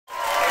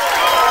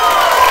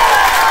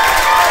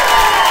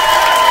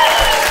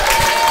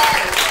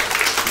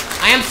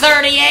am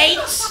 38,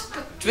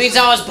 which means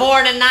I was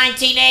born in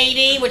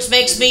 1980, which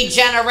makes me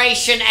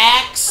Generation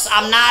X.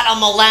 I'm not a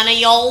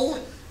millennial.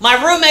 My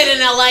roommate in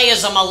LA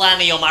is a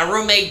millennial. My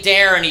roommate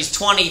Darren, he's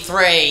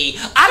 23.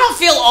 I don't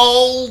feel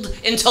old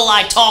until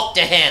I talk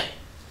to him.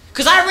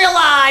 Because I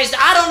realized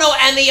I don't know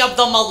any of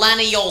the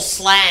millennial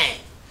slang.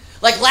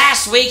 Like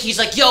last week, he's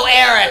like, yo,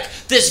 Eric,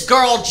 this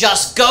girl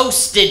just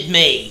ghosted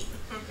me.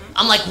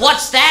 I'm like,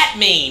 what's that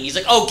mean? He's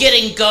like, oh,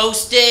 getting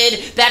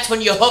ghosted, that's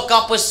when you hook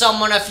up with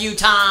someone a few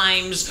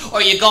times,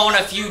 or you go on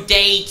a few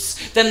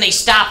dates, then they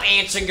stop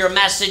answering your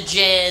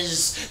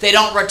messages, they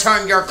don't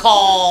return your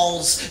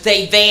calls,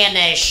 they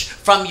vanish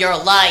from your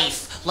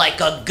life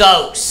like a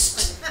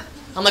ghost.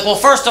 I'm like, well,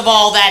 first of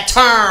all, that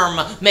term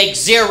makes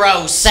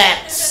 0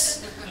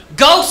 sense.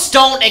 Ghosts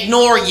don't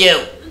ignore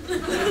you.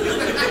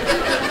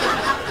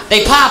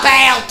 They pop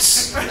out.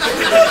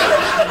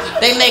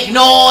 They make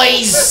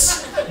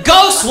noise.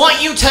 Ghosts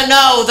want you to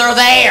know they're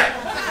there.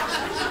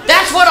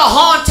 That's what a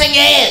haunting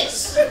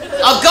is.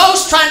 A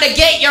ghost trying to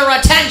get your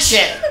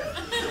attention.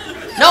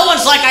 No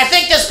one's like, I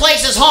think this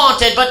place is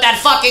haunted, but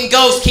that fucking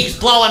ghost keeps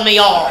blowing me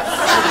off.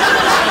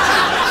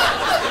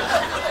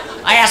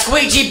 I ask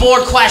Ouija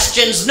board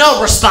questions,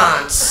 no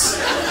response.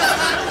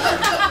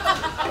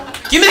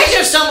 Can you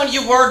imagine if someone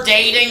you were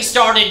dating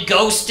started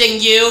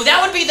ghosting you? That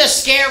would be the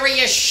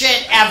scariest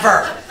shit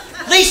ever.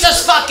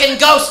 Lisa's fucking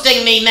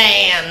ghosting me,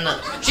 man.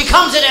 She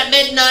comes in at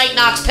midnight,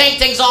 knocks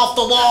paintings off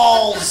the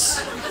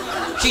walls.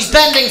 She's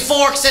bending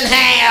forks in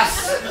half.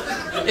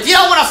 If you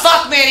don't want to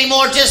fuck me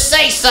anymore, just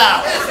say so.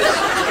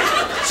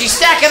 She's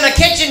stacking the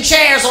kitchen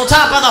chairs on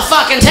top of the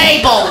fucking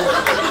table.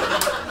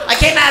 I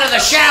came out of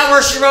the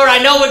shower, she wrote,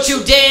 I know what you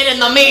did in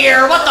the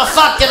mirror. What the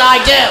fuck did I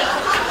do?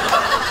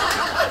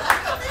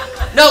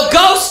 No,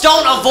 ghosts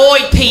don't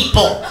avoid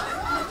people.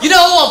 You know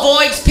who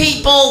avoids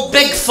people?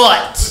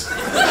 Bigfoot.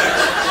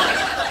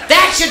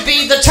 That should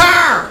be the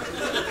term.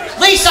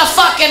 Lisa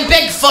fucking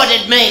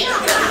Bigfooted me.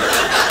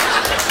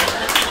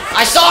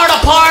 I saw her at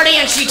a party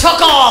and she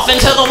took off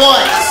into the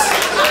woods.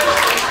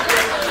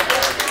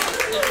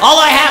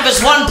 All I have is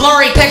one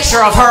blurry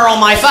picture of her on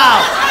my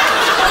phone.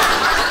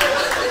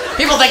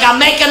 People think I'm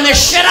making this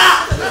shit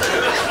up.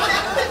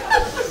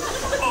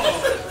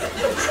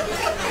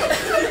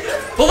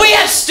 But we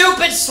had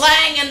stupid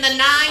slang in the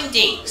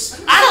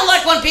 90s. I don't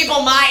like when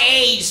people my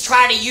age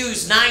try to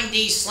use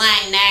 90s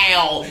slang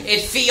now.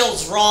 It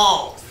feels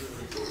wrong.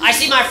 I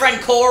see my friend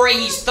Corey,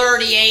 he's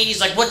 38, he's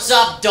like, what's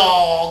up,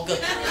 dog?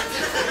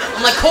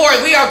 I'm like,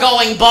 Corey, we are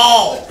going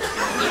bald.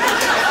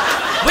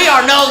 We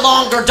are no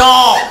longer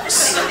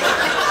dogs.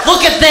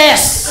 Look at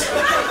this.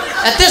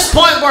 At this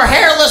point, we're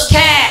hairless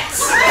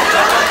cats.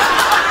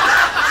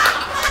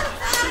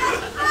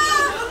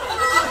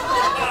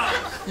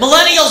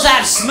 Millennials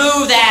have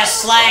smooth-ass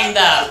slang,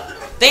 though.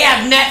 They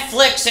have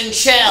Netflix and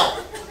chill.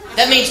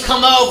 That means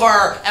come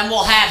over and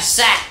we'll have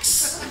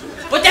sex.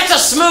 But that's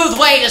a smooth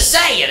way to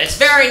say it. It's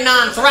very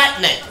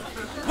non-threatening.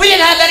 We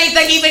didn't have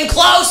anything even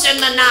close in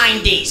the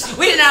 90s.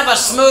 We didn't have a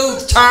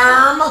smooth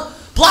term.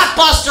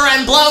 Blockbuster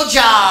and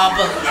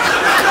blowjob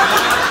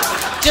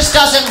just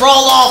doesn't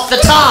roll off the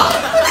tongue.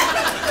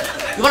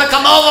 You want to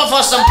come over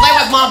for some play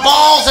with my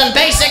balls and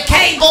basic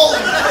cable?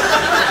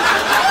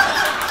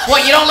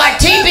 What, you don't like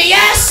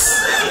TBS?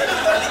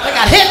 I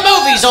got hit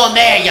movies on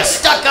there, you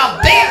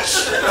stuck-up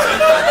bitch!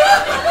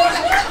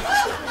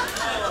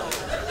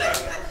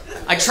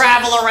 I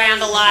travel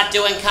around a lot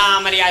doing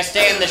comedy. I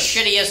stay in the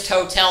shittiest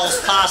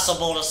hotels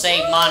possible to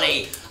save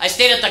money. I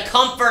stayed at the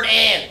Comfort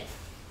Inn.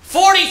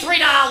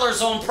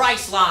 $43 on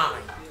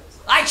Priceline.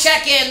 I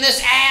check in,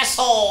 this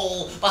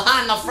asshole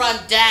behind the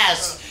front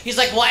desk. He's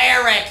like, well,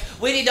 Eric,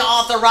 we need to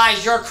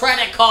authorize your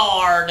credit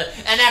card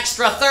an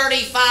extra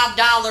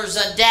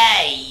 $35 a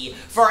day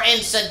for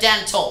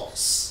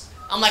incidentals.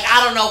 I'm like,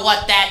 I don't know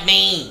what that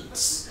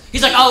means.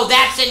 He's like, oh,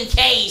 that's in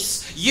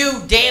case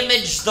you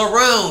damage the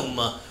room.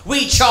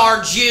 We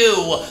charge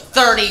you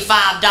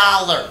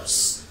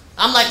 $35.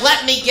 I'm like,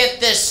 let me get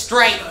this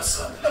straight.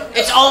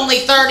 It's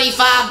only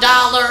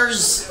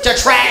 $35 to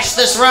trash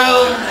this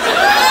room?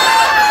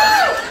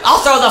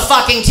 I'll throw the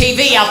fucking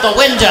TV out the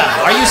window.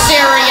 Are you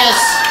serious?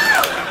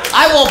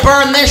 I will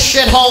burn this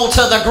shithole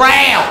to the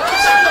ground.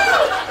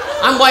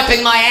 I'm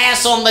wiping my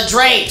ass on the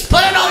drapes.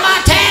 Put it on my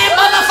tab,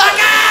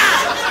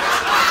 motherfucker!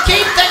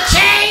 Keep the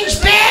change,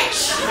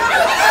 bitch!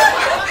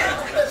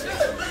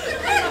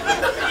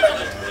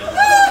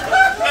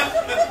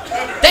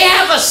 They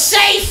have a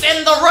safe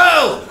in the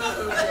room.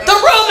 The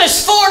room is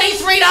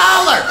 $43.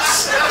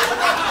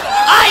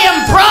 I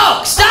am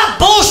broke. Stop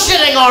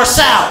bullshitting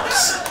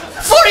ourselves.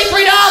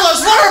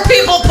 $43, what are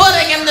people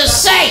putting in the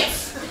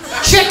safe?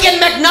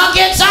 Chicken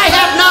McNuggets? I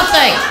have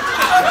nothing.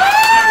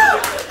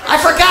 I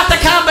forgot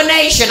the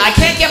combination. I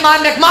can't get my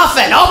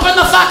McMuffin. Open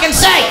the fucking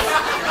safe.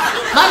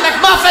 My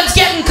McMuffin's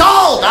getting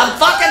cold. I'm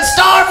fucking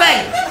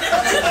starving.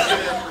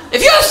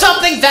 If you have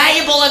something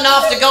valuable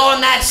enough to go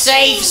in that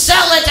safe,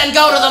 sell it and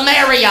go to the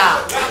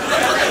Marriott.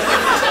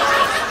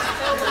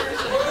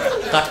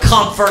 The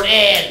Comfort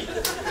Inn.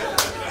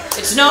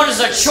 It's known as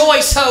a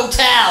choice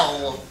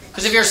hotel.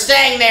 Because if you're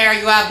staying there,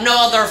 you have no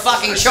other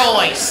fucking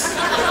choice.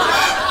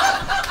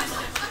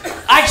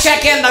 I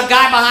check in, the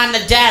guy behind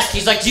the desk,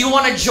 he's like, do you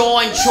want to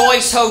join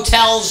Choice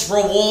Hotels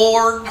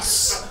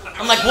Rewards?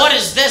 I'm like, what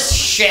is this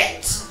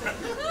shit?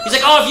 He's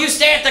like, oh, if you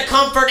stay at the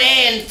Comfort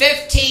Inn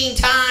 15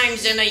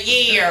 times in a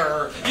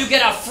year, you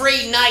get a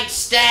free night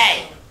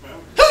stay.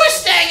 Who is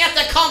staying at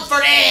the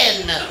Comfort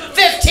Inn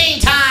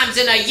 15 times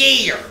in a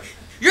year?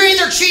 You're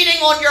either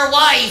cheating on your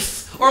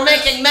wife or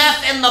making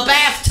meth in the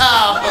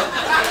bathtub.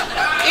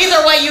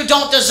 Either way, you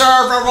don't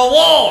deserve a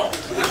reward.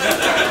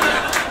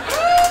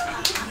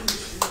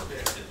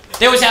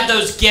 They always have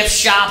those gift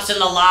shops in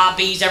the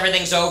lobbies.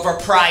 Everything's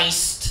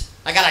overpriced.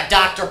 I got a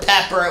Dr.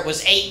 Pepper. It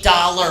was $8.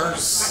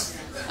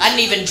 I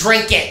didn't even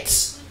drink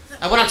it.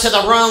 I went up to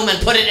the room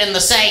and put it in the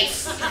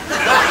safe.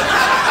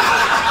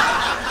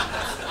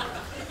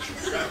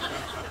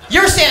 You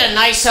ever stay at a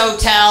nice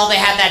hotel? They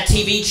have that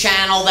TV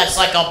channel that's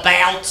like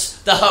about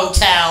the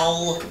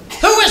hotel.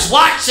 Who is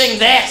watching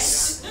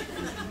this?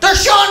 They're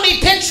showing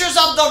me pictures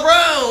of the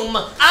room.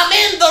 I'm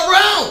in the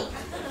room.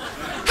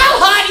 How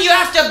high do you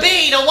have to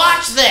be to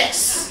watch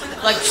this?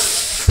 Like,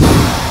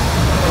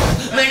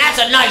 man, that's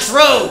a nice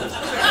room.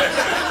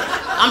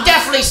 I'm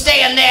definitely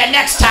staying there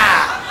next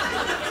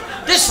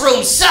time. This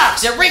room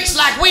sucks. It reeks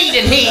like weed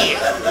in here.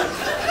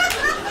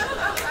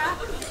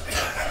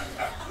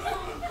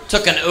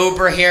 Took an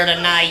Uber here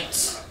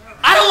tonight.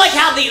 I don't like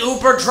how the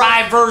Uber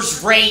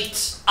drivers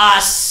rate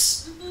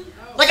us.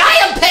 Like,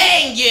 I am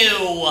paying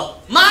you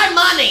my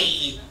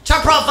money to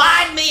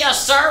provide me a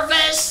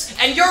service,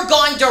 and you're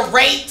going to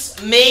rate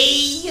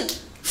me?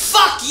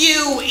 Fuck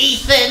you,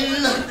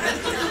 Ethan.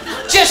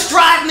 Just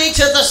drive me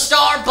to the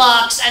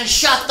Starbucks and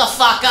shut the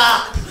fuck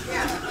up.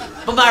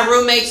 But my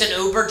roommate's an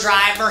Uber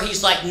driver.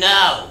 He's like,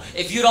 no,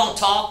 if you don't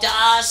talk to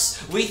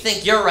us, we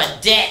think you're a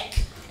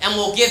dick, and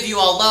we'll give you a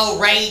low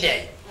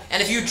rating.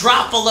 And if you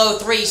drop below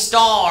 3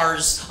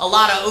 stars, a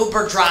lot of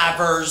Uber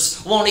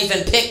drivers won't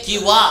even pick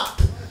you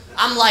up.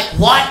 I'm like,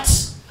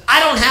 what? I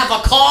don't have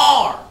a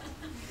car.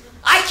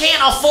 I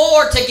can't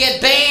afford to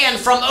get banned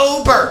from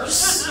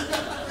Ubers.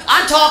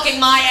 I'm talking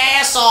my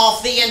ass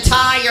off the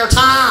entire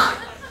time.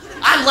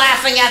 I'm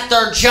laughing at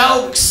their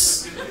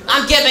jokes.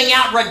 I'm giving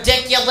out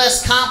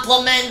ridiculous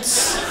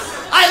compliments.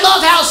 I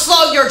love how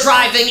slow you're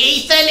driving,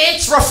 Ethan.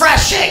 It's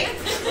refreshing.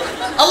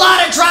 A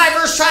lot of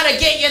drivers try to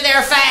get you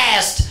there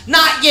fast.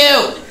 Not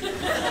you.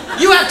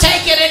 You have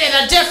taken it in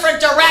a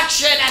different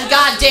direction, and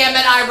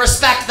goddammit, I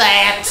respect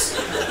that.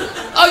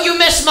 Oh, you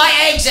missed my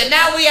exit.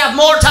 Now we have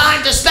more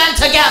time to spend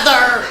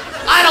together.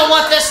 I don't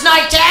want this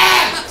night to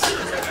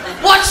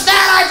end. What's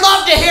that? I'd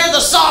love to hear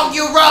the song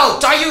you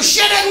wrote. Are you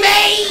shitting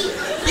me?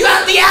 You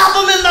have the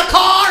album in the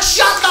car?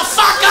 Shut the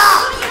fuck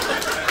up.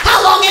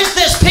 How long is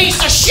this piece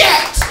of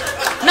shit?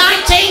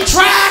 19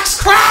 tracks?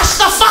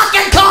 Crash the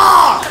fucking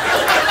car.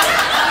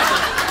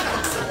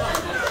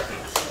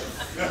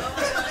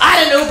 I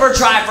had an Uber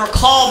driver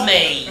call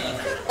me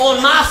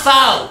on my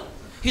phone.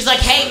 He's like,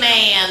 hey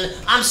man,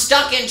 I'm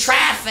stuck in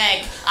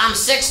traffic. I'm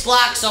 6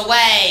 blocks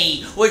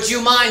away. Would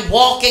you mind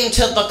walking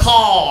to the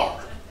car?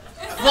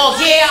 Well,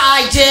 yeah,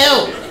 I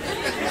do.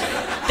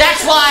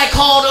 That's why I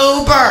called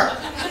Uber.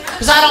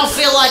 Because I don't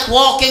feel like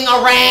walking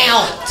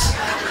around.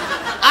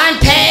 I'm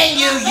paying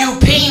you, you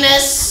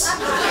penis.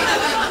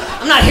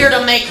 I'm not here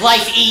to make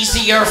life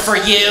easier for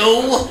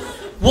you.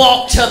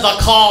 Walk to the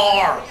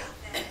car.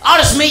 I'll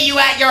just meet you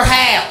at your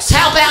house.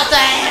 How about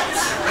that?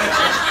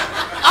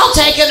 I'll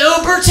take an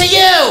Uber to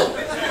you.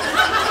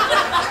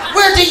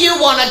 Where do you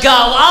want to go?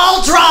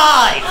 I'll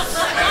drive.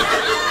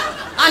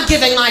 I'm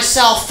giving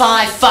myself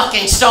 5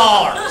 fucking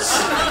stars.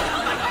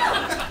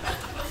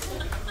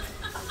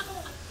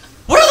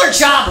 What other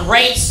job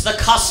rates the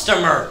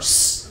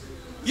customers?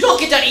 You don't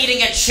get done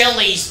eating at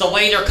Chili's, the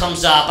waiter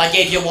comes up. I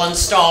gave you 1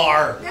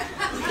 star.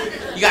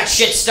 You got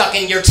shit stuck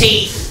in your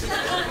teeth.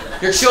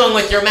 You're chewing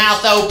with your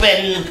mouth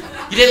open.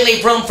 You didn't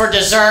leave room for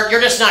dessert.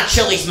 You're just not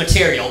Chili's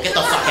material. Get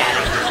the fuck out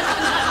of here.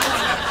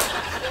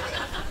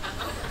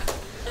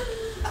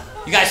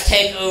 You guys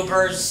take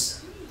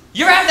Ubers?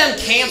 You ever have them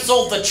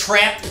cancel the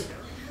trip?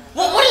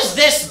 Well, what is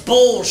this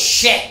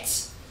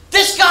bullshit?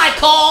 This guy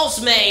calls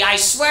me, I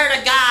swear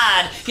to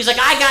God. He's like,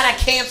 I gotta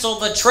cancel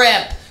the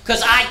trip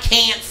because I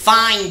can't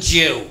find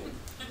you.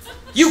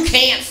 You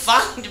can't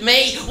find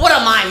me? What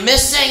am I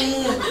missing?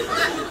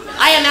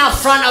 I am out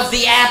front of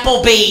the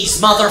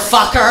Applebee's,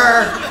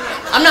 motherfucker.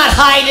 I'm not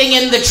hiding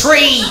in the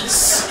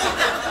trees.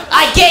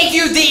 I gave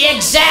you the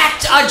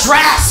exact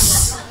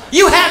address.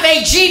 You have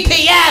a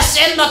GPS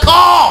in the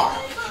car.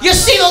 You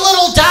see the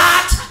little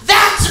dot?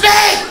 That's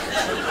me.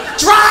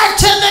 Drive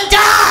to the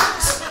dot.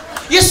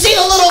 You see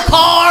the little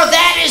car?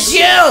 That is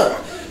you.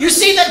 You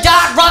see the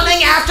dot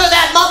running after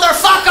that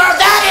motherfucker?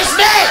 That is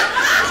me.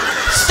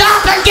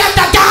 Stop and get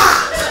the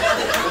dot.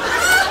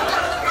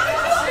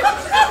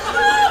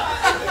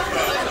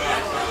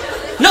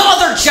 No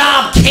other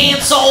job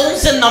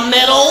cancels in the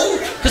middle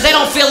because they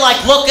don't feel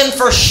like looking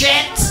for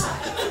shit.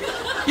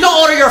 You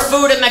don't order your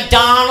food at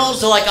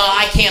McDonald's. They're like, oh,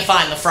 I can't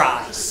find the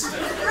fries.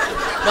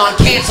 No, I'm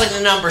canceling the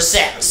number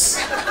 6.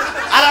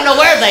 I don't know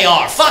where they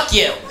are. Fuck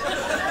you.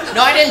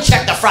 No, I didn't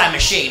check the fry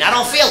machine. I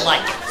don't feel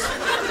like it.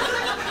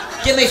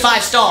 Give me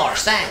 5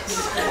 stars, thanks.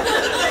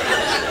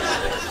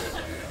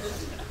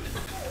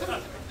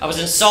 I was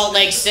in Salt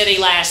Lake City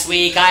last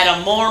week. I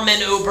had a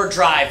Mormon Uber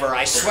driver,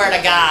 I swear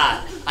to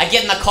God. I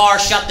get in the car,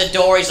 shut the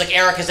door. He's like,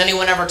 Eric, has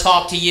anyone ever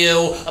talked to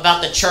you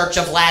about the Church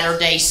of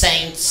Latter-day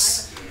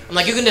Saints? I'm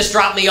like, you can just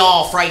drop me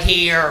off right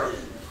here.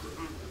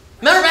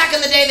 Remember back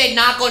in the day they'd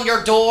knock on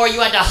your door, you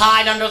had to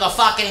hide under the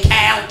fucking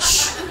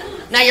couch?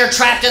 Now you're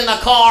trapped in the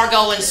car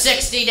going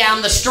 60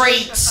 down the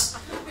streets.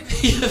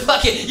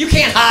 You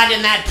can't hide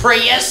in that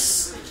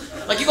Prius.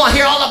 Like, you're gonna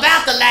hear all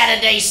about the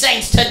Latter-day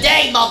Saints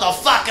today,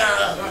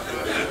 motherfucker.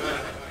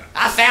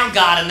 I found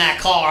God in that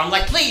car. I'm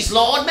like, please,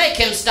 Lord, make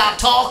him stop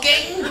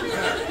talking.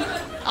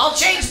 I'll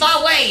change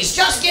my ways.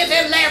 Just give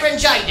him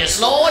laryngitis,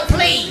 Lord,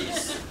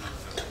 please.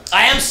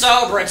 I am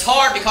sober. It's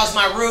hard because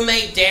my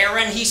roommate,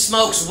 Darren, he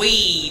smokes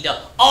weed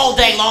all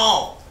day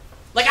long.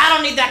 Like, I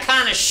don't need that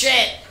kind of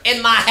shit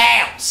in my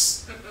house.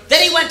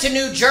 Then he went to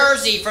New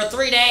Jersey for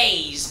 3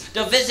 days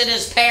to visit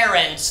his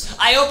parents.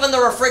 I opened the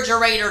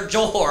refrigerator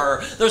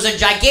door. There's a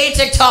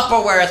gigantic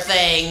Tupperware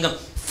thing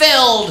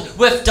filled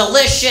with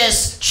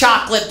delicious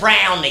chocolate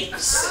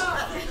brownies.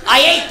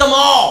 I ate them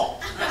all.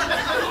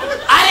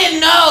 I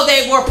didn't know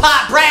they were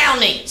pot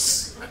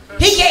brownies.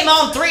 He came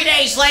home 3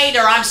 days later.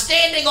 I'm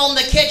standing on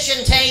the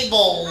kitchen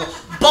table,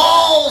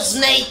 balls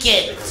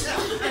naked.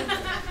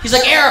 He's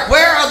like, Eric,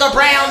 where are the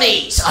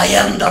brownies? I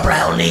am the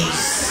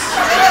brownies.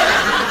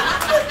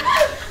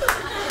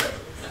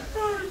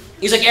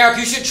 He's like, Eric,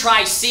 you should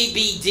try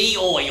CBD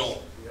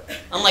oil.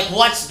 I'm like,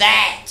 what's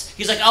that?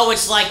 He's like, oh,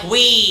 it's like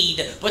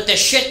weed, but the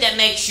shit that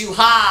makes you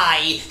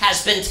high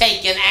has been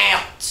taken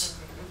out.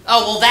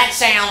 Oh, well, that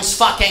sounds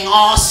fucking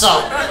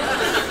awesome.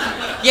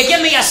 You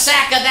give me a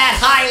sack of that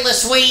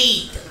highless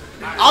weed.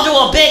 I'll do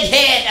a big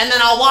hit, and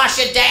then I'll wash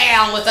it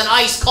down with an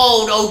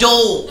ice-cold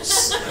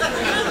O'Doul's.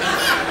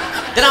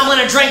 Then I'm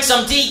gonna drink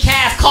some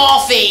decaf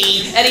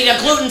coffee and eat a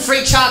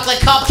gluten-free chocolate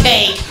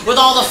cupcake with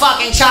all the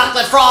fucking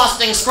chocolate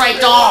frosting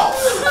scraped off.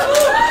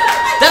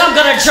 Then I'm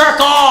gonna jerk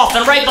off,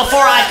 and right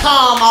before I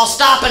come, I'll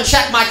stop and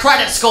check my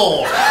credit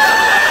score.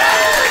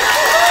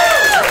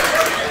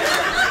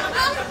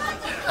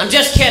 I'm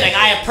just kidding,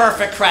 I have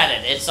perfect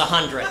credit. It's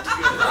 100.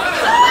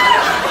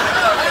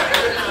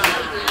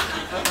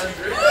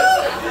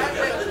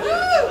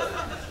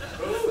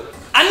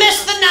 I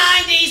miss the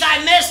 90s, I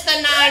miss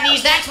the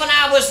 90s. That's when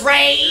I was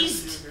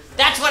raised.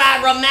 That's what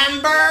I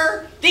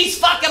remember. These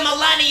fucking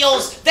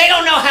millennials, they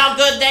don't know how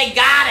good they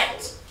got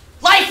it.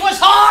 Life was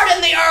hard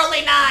in the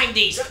early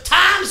 90s.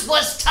 Times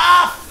was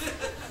tough.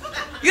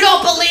 You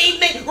don't believe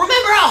me?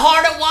 Remember how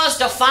hard it was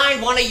to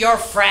find one of your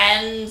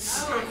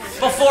friends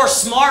before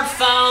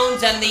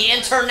smartphones and the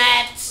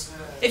internet?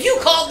 If you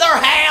called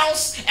their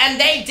house and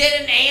they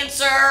didn't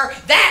answer,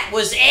 that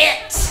was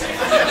it.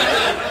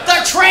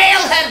 The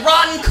trail had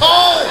run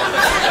cold.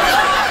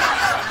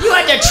 You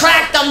had to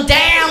track them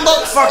down,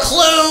 look for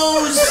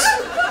clues.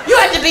 You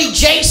had to be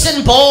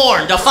Jason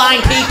Bourne to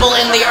find people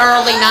in the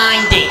early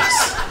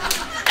 90s.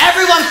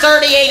 Everyone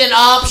 38 and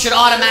up should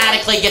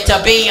automatically get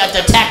to be a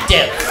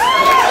detective.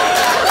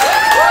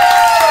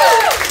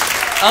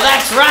 Oh,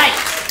 that's right.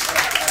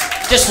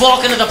 Just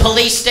walk into the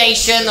police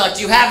station, like,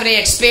 do you have any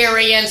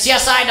experience?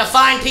 Yes, I had to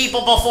find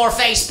people before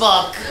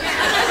Facebook,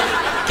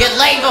 get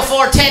laid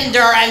before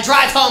Tinder, and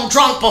drive home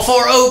drunk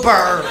before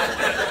Uber.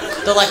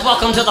 They're like,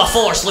 welcome to the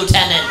force,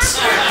 Lieutenant.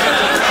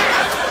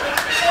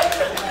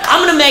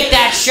 I'm gonna make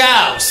that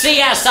show,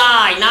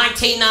 CSI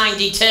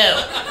 1992.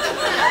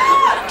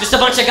 Just a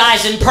bunch of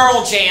guys in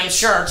Pearl Jam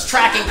shirts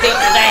tracking people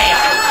down.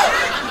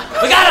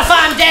 We gotta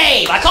find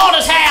Dave. I called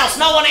his house,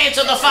 no one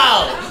answered the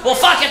phone. Well,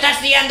 fuck it,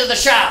 that's the end of the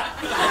show.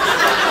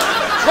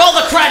 Roll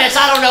the credits,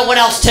 I don't know what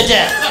else to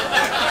do.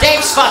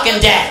 Dave's fucking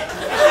dead.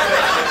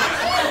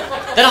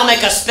 Then I'll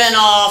make a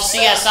spin-off,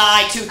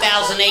 CSI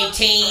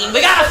 2018.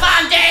 We gotta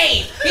find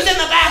Dave. He's in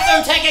the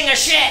bathroom taking a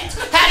shit.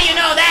 How do you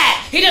know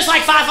that? He just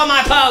liked 5 of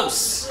my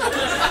posts.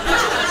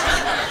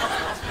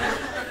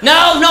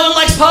 No one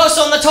likes posts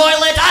on the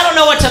toilet. I don't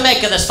know what to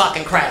make of this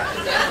fucking crap.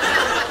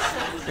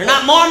 You're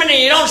not Mormon and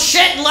you don't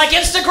shit and like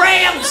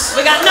Instagrams.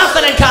 We got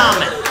nothing in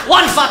common.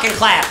 One fucking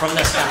clap from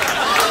this guy.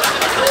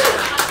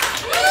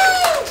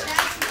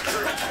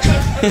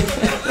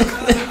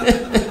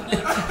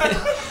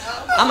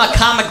 I'm a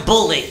comic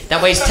bully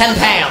that weighs 10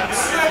 pounds.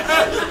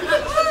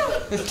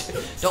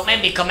 Don't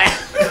make me come out.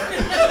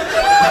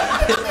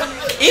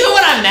 Even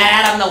when I'm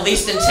mad, I'm the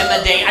least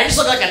intimidating. I just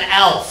look like an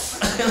elf.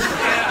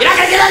 You're not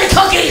gonna get any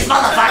cookies,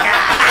 motherfucker!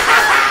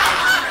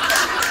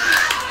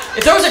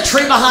 If there was a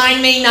tree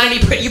behind me,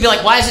 you'd be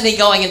like, why isn't he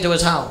going into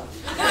his home?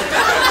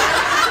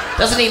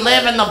 Doesn't he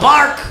live in the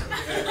bark?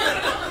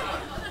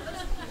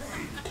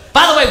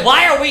 By the way,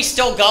 why are we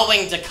still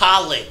going to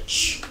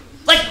college?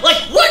 Like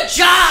what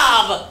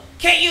job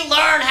can't you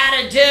learn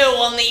how to do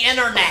on the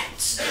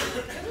internet?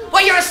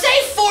 Well, you're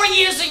save 4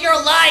 years of your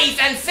life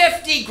and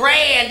 50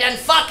 grand and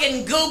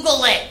fucking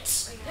Google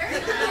it.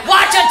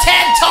 Watch a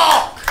TED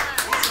Talk.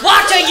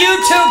 Watch a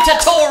YouTube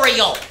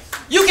tutorial.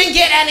 You can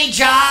get any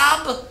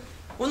job.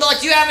 When they're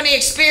like, do you have any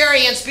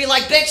experience? Be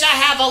like, bitch, I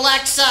have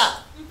Alexa.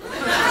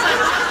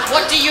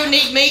 What do you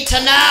need me to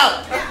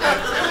know?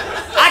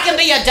 I can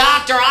be a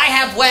doctor. I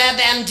have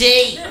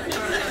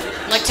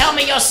WebMD. Like, tell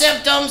me your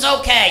symptoms.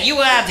 Okay,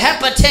 you have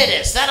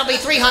hepatitis. That'll be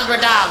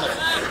 $300.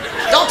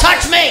 Don't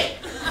touch me.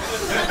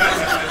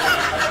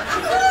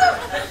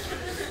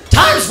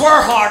 Times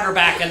were harder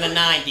back in the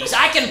 90s.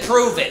 I can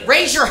prove it.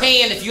 Raise your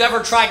hand if you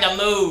ever tried to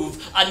move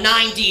a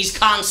 90s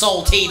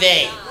console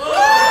TV.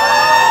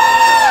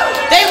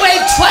 They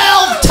weighed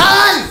 12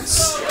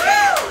 tons.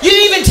 You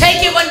didn't even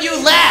take it when you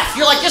left.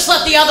 You're like, just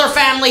let the other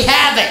family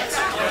have it.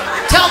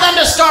 Tell them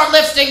to start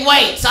lifting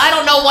weights. I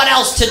don't know what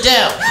else to do.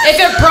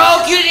 If it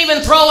broke, you didn't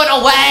even throw it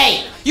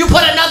away. You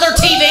put another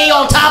TV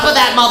on top of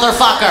that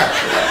motherfucker.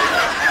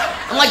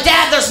 I'm like,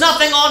 Dad, there's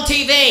nothing on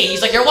TV.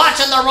 He's like, you're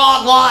watching the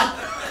wrong one.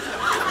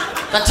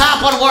 The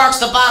top one works,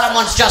 the bottom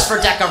one's just for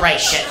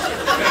decoration.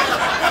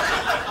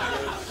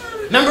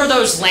 Remember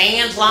those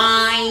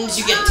landlines?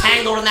 You get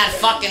tangled in that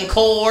fucking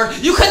cord.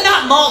 You could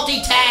not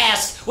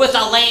multitask with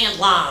a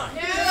landline.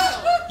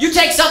 You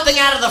take something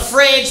out of the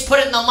fridge, put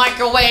it in the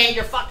microwave,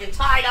 you're fucking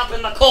tied up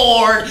in the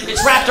cord,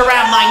 it's wrapped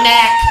around my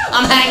neck,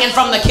 I'm hanging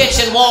from the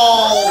kitchen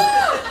wall.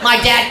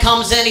 My dad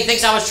comes in, he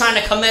thinks I was trying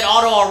to commit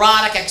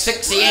autoerotic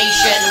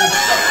asphyxiation.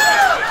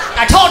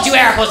 I told you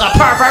Eric was a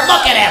pervert,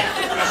 look at him.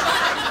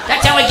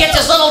 That's how he gets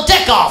his little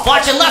dick off,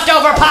 watching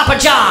leftover Papa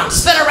John's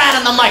spin around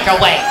in the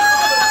microwave.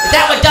 Is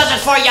that what does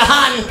it for you,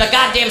 hun? The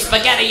goddamn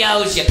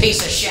SpaghettiOs, you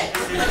piece of shit.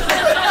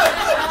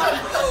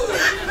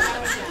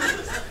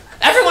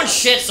 Everyone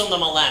shits on the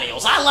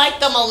millennials. I like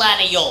the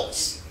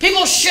millennials.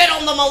 People shit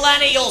on the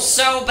millennials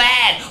so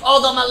bad.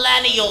 Oh, the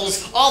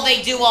millennials, all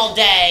they do all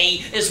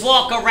day is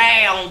walk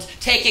around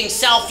taking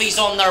selfies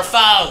on their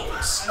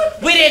phones.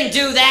 We didn't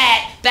do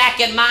that back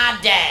in my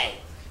day.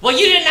 Well,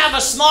 you didn't have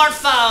a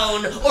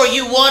smartphone, or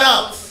you would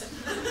have.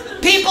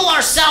 People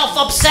are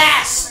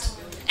self-obsessed.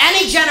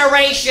 Any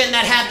generation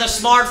that had the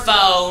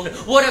smartphone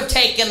would have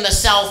taken the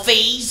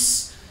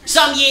selfies.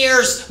 Some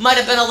years might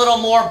have been a little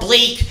more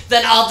bleak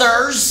than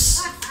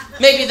others.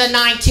 Maybe the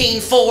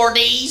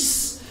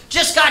 1940s.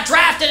 Just got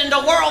drafted into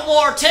World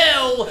War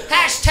II.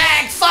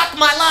 Hashtag fuck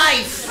my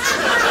life.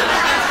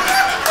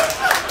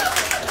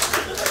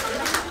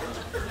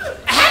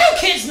 How do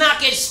kids not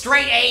get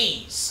straight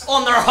A's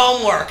on their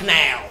homework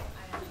now?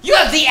 You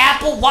have the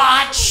Apple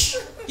Watch.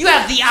 You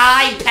have the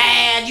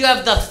iPad. You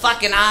have the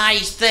fucking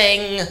eyes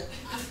thing.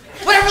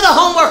 Whatever the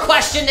homework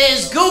question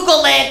is,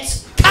 Google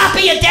it.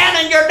 Copy it down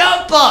in your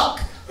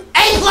notebook.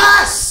 A+.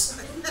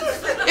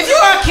 If you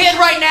are a kid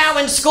right now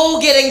in school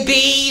getting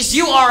B's,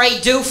 you are a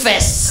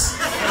doofus.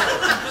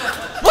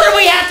 What did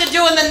we have to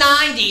do in the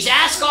 90s?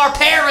 Ask our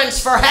parents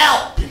for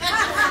help.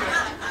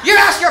 You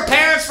ask your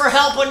parents for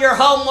help on your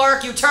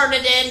homework, you turn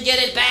it in, get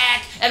it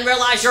back, and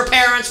realize your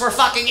parents were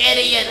fucking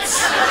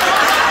idiots.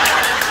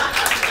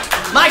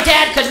 My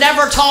dad could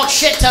never talk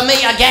shit to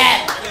me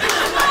again.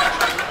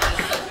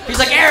 He's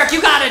like, Eric,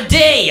 you got a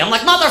D. I'm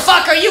like,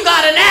 motherfucker, you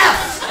got an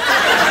F.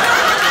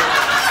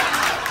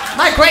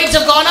 My grades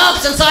have gone up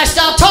since I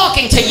stopped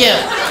talking to you.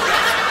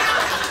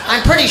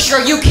 I'm pretty sure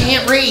you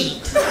can't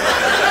read.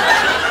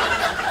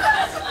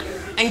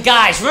 And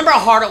guys, remember how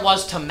hard it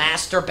was to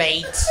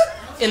masturbate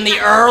in the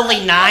early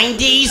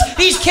 90s?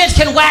 These kids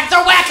can they're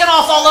whacking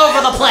off all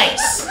over the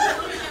place.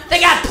 They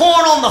got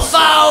porn on the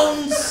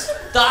phones,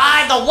 the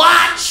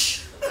watch.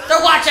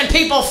 They're watching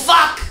people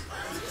fuck.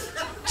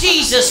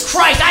 Jesus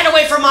Christ, I had to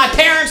wait for my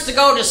parents to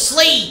go to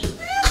sleep,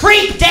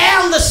 creep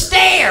down the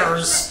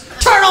stairs,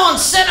 turn on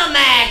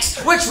Cinemax,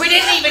 which we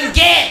didn't even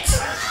get,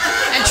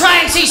 and try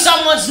and see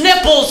someone's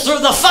nipples through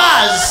the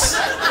fuzz.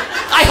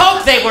 I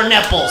hope they were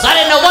nipples. I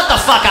didn't know what the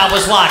fuck I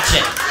was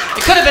watching.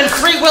 It could have been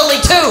Free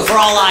Willy 2 for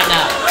all I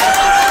know.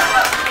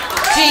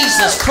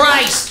 Jesus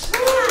Christ.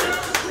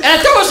 And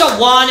if there was a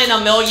 1 in a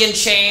million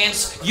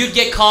chance you'd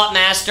get caught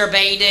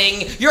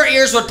masturbating, your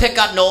ears would pick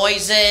up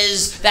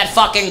noises that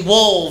fucking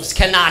wolves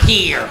cannot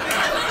hear.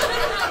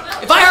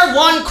 If I heard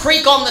one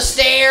creak on the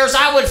stairs,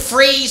 I would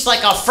freeze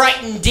like a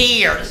frightened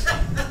deer.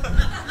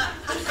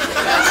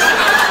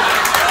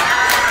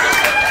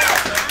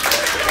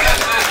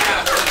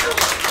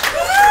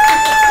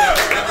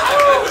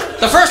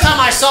 The first time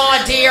I saw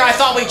a deer, I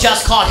thought we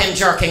just caught him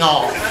jerking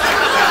off.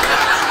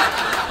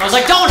 I was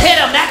like, don't hit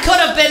him, that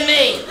could have been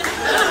me.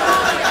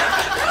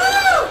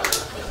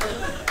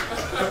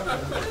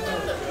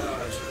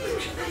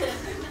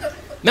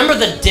 Remember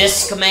the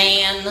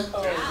Discman?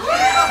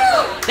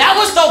 That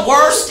was the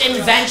worst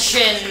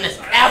invention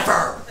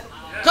ever.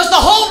 Because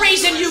the whole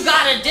reason you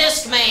got a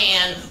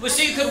Discman was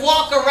so you could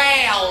walk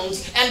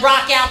around and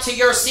rock out to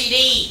your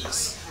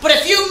CDs. But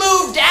if you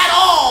moved at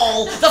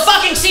all, the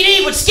fucking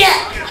CD would skip.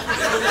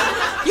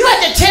 You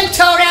had to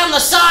tiptoe down the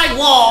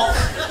sidewalk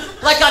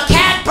like a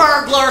cat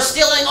burglar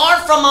stealing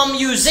art from a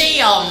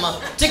museum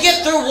to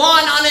get through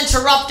one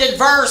uninterrupted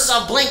verse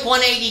of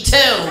Blink-182.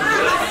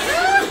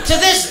 To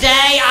this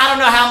day, I don't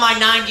know how my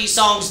 90s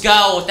songs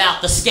go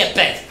without the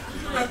skipping.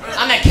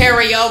 I'm at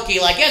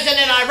karaoke like, isn't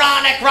it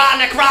ironic,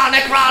 ronic,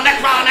 ronic, ronic,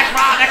 ronic,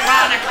 ronic,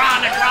 ronic,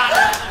 ronic,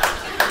 ronic.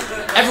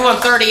 Everyone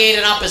 38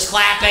 and up is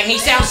clapping. He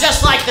sounds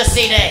just like the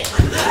CD.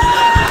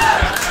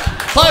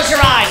 Close your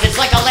eyes. It's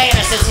like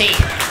Atlantis is here.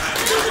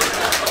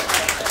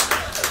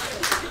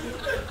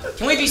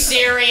 Can we be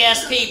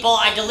serious, people?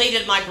 I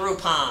deleted my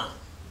Groupon.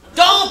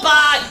 Don't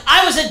buy.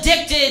 I was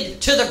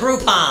addicted to the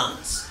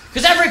Groupons.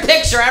 Because every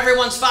picture,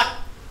 everyone's fucking.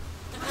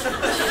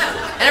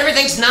 And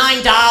everything's $9.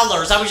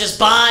 I was just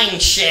buying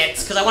shit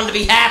because I wanted to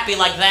be happy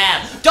like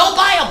that. Don't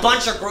buy a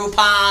bunch of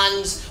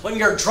Groupons when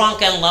you're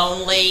drunk and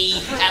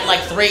lonely at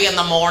like 3 in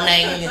the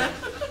morning.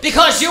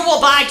 Because you will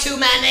buy too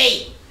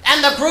many.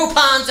 And the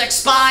Groupons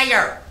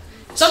expire.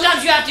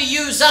 Sometimes you have to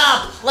use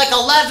up like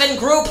 11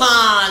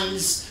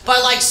 Groupons by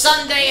like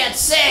Sunday at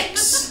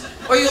 6.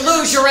 Or you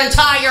lose your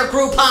entire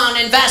Groupon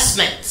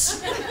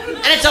investment.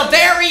 And it's a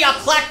very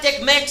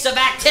eclectic mix of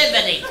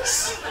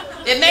activities.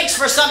 It makes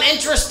for some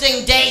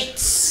interesting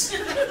dates.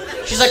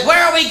 She's like,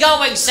 where are we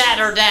going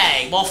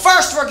Saturday? Well,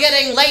 first we're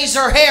getting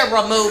laser hair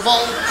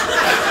removal.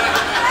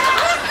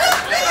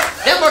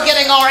 Then we're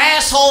getting our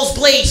assholes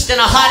bleached in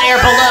a hot air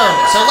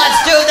balloon. So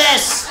let's do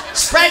this.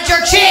 Spread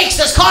your cheeks.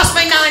 This cost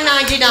me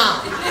 $9.99.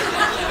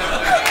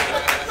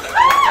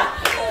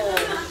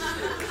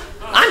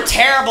 I'm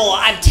terrible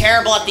at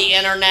the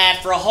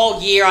internet. For a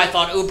whole year, I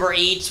thought Uber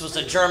Eats was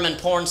a German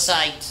porn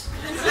site.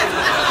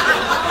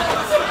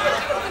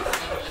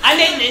 I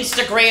made an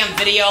Instagram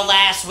video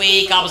last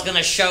week. I was going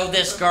to show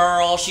this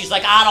girl. She's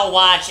like, I don't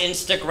watch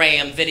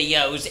Instagram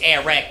videos,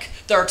 Erik.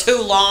 They're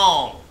too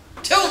long.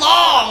 Too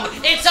long?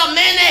 It's a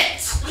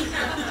minute.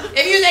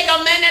 If you think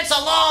a minute's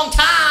a long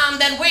time,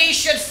 then we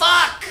should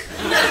fuck.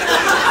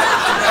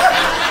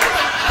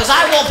 Because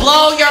I will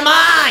blow your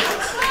mind.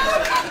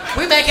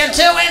 We making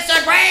 2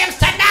 Instagrams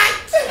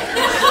tonight.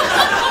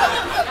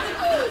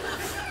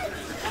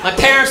 My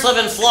parents live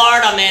in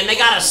Florida, man. They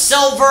got a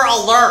silver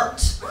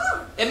alert.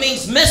 It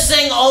means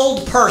missing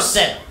old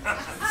person.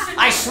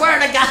 I swear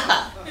to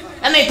God.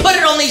 And they put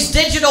it on these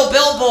digital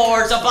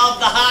billboards above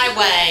the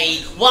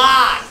highway.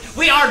 Why?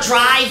 We are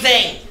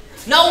driving.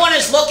 No one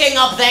is looking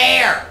up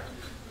there.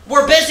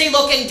 We're busy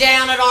looking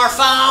down at our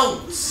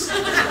phones.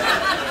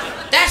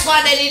 That's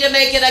why they need to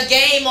make it a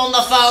game on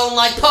the phone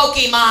like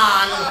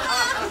Pokemon.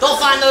 They'll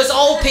find those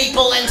old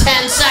people in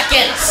 10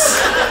 seconds.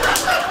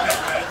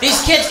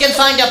 These kids can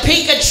find a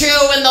Pikachu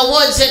in the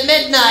woods at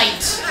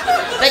midnight.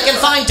 They can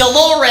find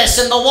Dolores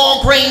in the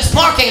Walgreens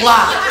parking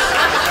lot.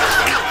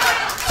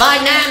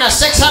 Find Nana,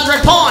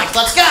 600 points.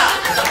 Let's go.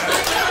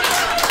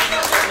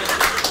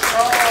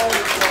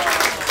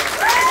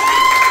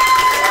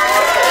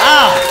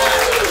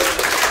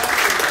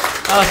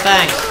 Oh,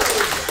 thanks.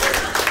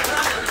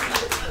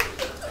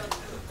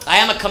 I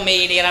am a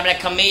comedian. I've been a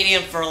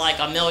comedian for like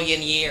a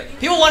million years.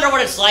 People wonder what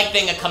it's like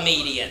being a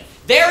comedian.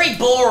 Very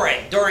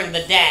boring during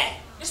the day,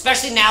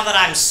 especially now that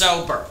I'm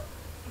sober.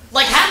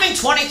 Like having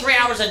 23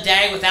 hours a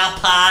day without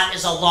pot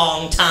is a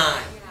long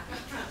time.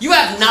 You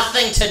have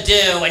nothing to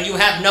do and you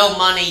have no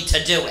money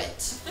to do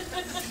it.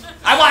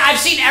 I've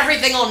seen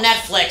everything on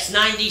Netflix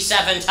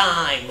 97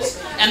 times,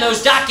 and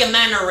those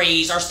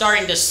documentaries are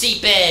starting to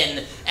seep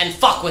in and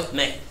fuck with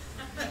me.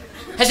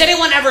 Has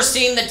anyone ever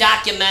seen the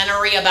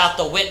documentary about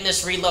the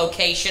witness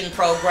relocation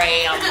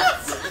program?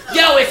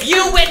 Yo, if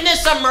you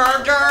witness a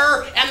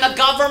murder and the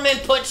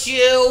government puts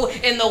you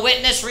in the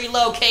witness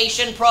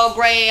relocation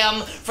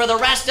program, for the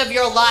rest of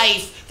your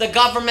life, the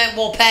government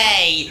will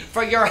pay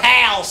for your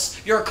house,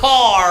 your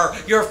car,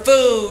 your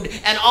food,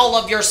 and all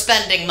of your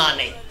spending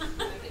money.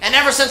 And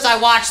ever since I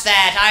watched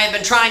that, I have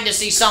been trying to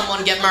see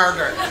someone get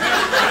murdered.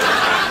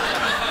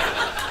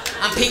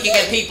 I'm peeking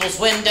at people's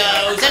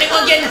windows.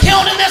 Anyone getting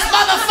killed in this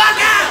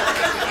motherfucker?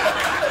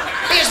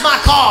 Here's my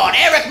card.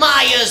 Erik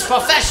Myers,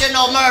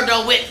 professional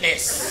murder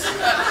witness.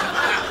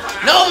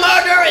 No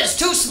murder is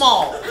too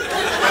small.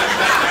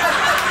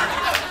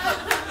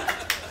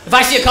 If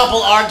I see a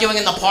couple arguing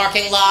in the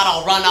parking lot,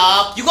 I'll run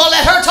up. You gonna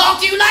let her talk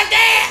to you like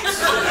that?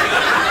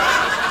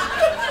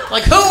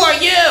 Like, who are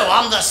you?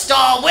 I'm the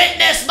star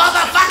witness,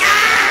 motherfucker!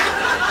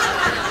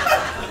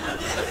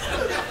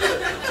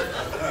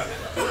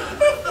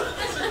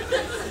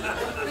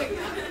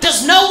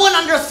 Does no one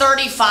under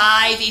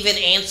 35 even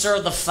answer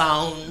the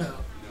phone?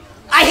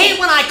 I hate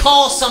when I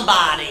call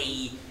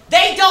somebody.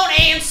 They don't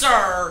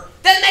answer.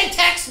 Then they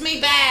text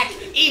me back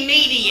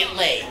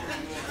immediately.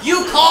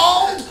 You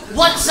called?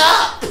 What's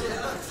up?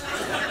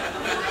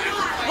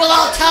 Well,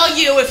 I'll tell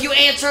you if you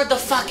answered the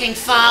fucking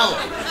phone.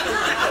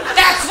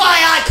 That's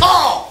why I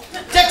call.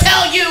 To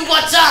tell you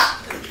what's up.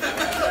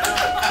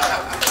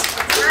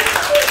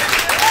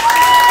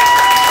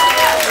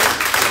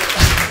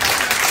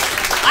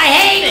 I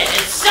hate it.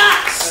 It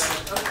sucks.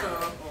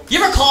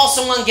 You ever call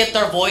someone, get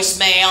their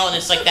voicemail, and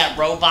it's like that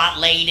robot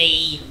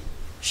lady?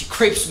 She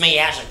creeps me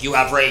out. She's like, you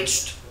have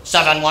reached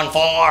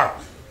 714.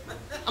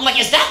 I'm like,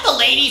 is that the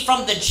lady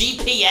from the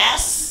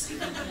GPS?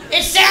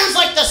 It sounds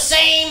like the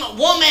same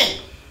woman.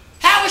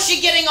 How is she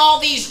getting all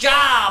these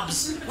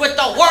jobs with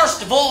the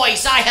worst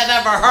voice I have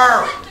ever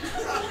heard?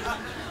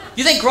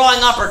 You think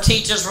growing up her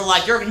teachers were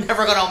like, you're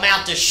never going to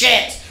amount to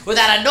shit with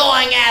that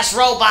annoying-ass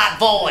robot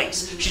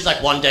voice. She's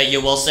like, one day you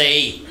will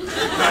see.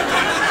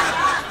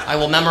 I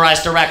will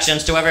memorize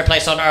directions to every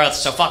place on Earth,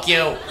 so fuck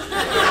you.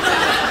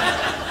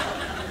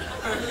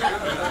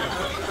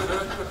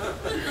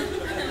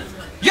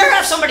 You ever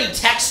have somebody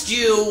text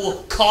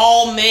you,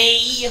 call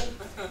me?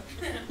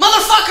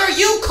 Motherfucker,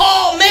 you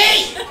call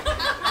me!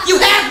 You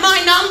have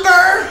my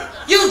number!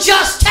 You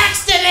just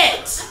texted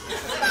it!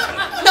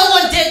 No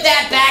one did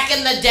that back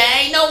in the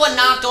day. No one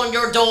knocked on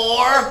your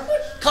door.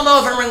 Come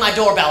over and ring my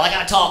doorbell. I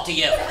gotta talk to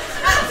you.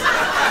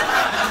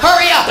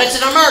 Hurry up, it's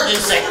an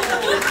emergency.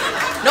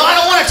 No, I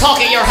don't want to talk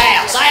at your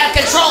house. I have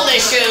control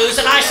issues,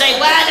 and I say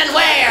when and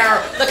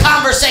where the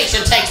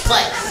conversation takes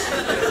place.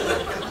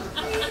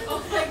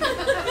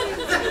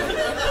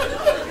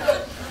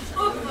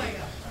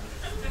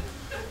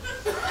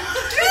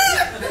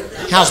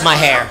 How's my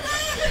hair?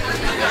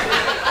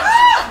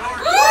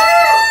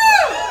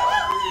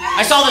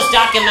 I saw this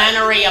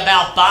documentary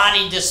about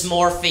body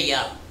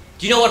dysmorphia.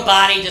 Do you know what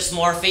body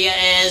dysmorphia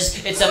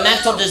is? It's a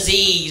mental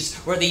disease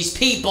where these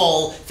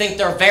people think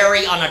they're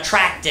very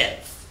unattractive.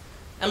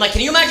 I'm like,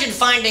 can you imagine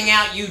finding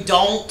out you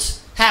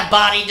don't have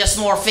body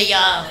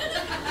dysmorphia?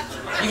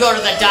 You go to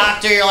the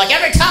doctor, you're like,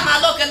 every time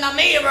I look in the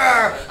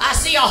mirror, I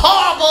see a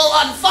horrible,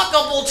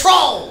 unfuckable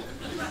troll.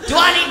 Do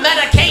I need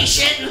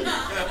medication?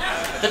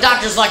 The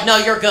doctor's like, no,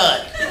 you're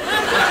good.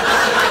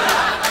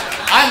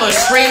 I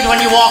almost screamed when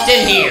you walked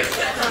in here.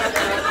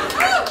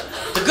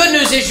 The good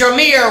news is your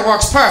mirror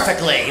works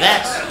perfectly.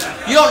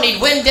 You don't need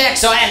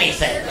Windex or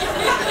anything.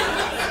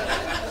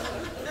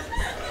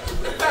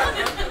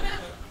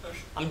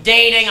 I'm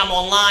dating, I'm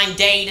online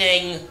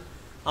dating,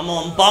 I'm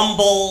on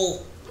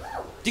Bumble.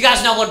 Do you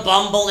guys know what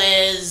Bumble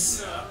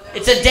is?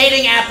 It's a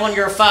dating app on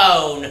your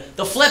phone.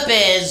 The flip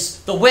is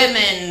the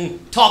women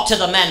talk to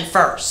the men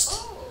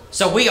first.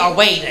 So we are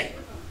waiting.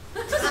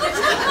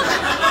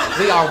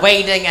 We are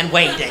waiting and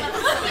waiting.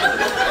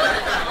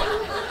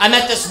 I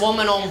met this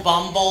woman on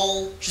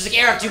Bumble. She's like,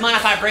 Eric, do you mind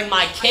if I bring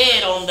my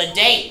kid on the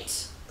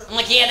date? I'm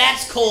like, yeah,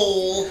 that's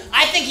cool.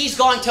 I think he's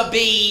going to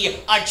be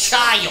a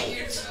child.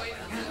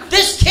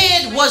 This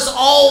kid was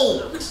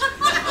old.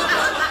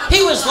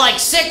 He was like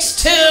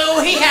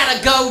 6'2", he had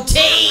a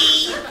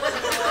goatee.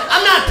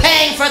 I'm not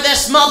paying for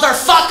this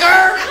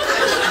motherfucker.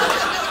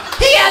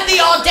 He had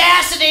the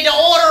audacity to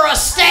order a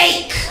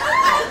steak.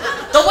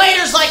 The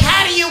waiter's like,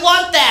 how do you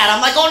want that?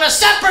 I'm like, on a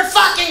separate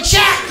fucking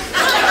check.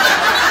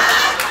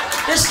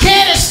 This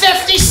kid is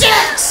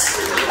 56.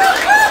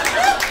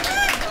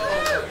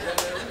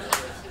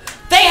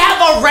 They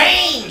have a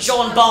range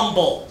on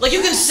Bumble. Like,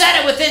 you can set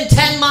it within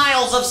 10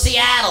 miles of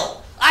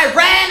Seattle. I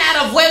ran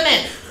out of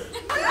women.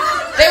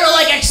 They were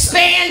like,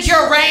 expand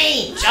your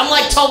range. I'm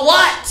like, to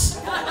what?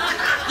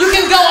 You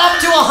can go up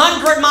to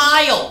 100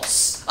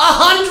 miles.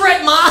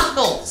 100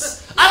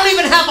 miles. I don't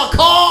even have a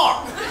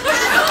car.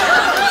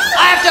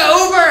 I have to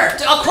Uber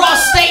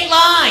across state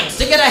lines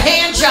to get a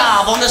hand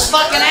job on this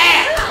fucking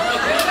app.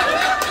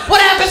 What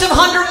happens if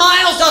 100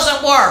 miles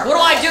doesn't work? What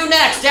do I do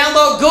next?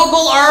 Download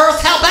Google Earth?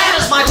 How bad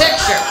is my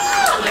picture?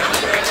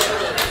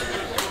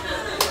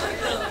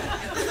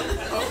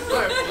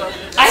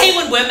 I hate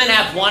when women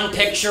have one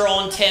picture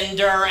on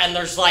Tinder and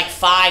there's like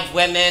 5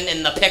 women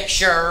in the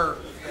picture.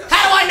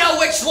 How do I know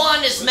which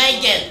one is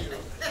Megan?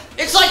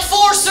 It's like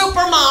 4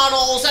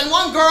 supermodels and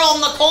one girl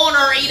in the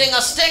corner eating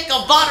a stick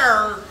of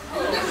butter.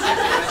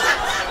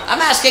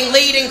 I'm asking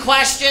leading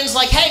questions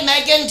like, hey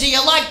Megan, do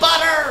you like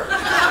butter?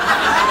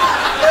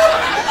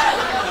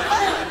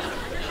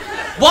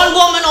 One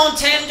woman on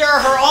Tinder,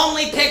 her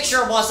only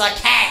picture was a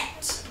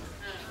cat.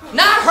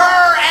 Not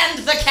her and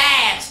the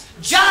cat,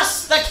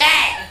 just the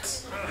cat.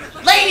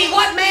 Lady,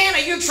 what man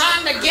are you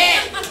trying to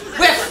get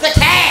with the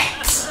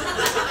cat?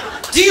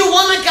 Do you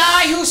want a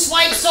guy who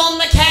swipes on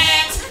the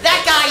cat?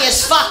 That guy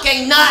is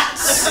fucking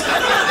nuts.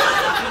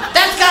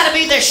 That's gotta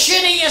be the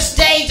shittiest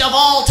date of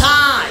all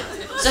time.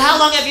 So how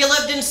long have you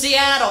lived in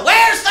Seattle?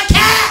 Where's the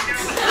cat?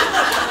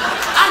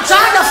 I'm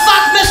trying to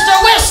fuck Mr.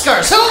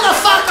 Whiskers. Who the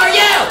fuck are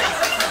you?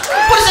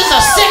 What is this,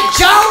 a sick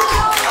joke?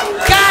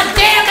 God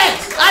damn it!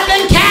 I've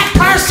been cat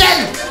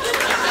person.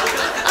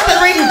 I've been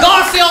reading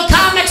Garfield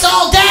comics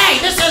all day.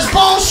 This is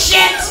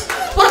bullshit.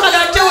 What am I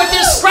gonna do with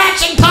this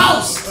scratching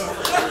post?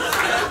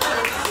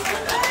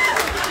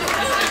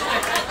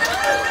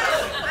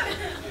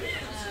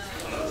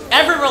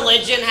 Every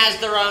religion has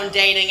their own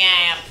dating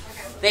app.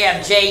 They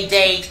have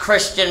J-Date,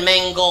 Christian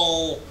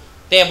Mingle.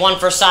 They have one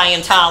for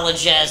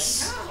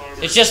Scientologists.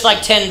 It's just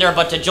like Tinder,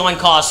 but to join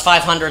costs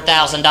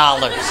 $500,000.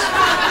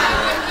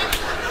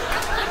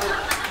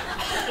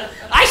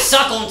 I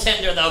suck on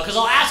Tinder, though, because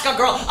I'll ask a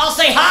girl, I'll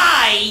say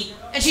hi,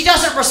 and she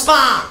doesn't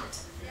respond.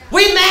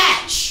 We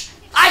match.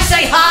 I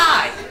say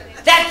hi.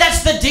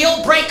 That's the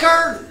deal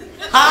breaker?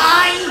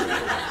 Hi?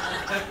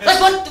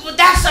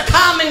 That's a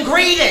common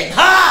greeting.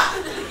 Hi.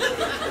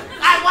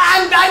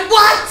 I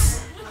what?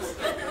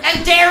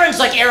 And Darren's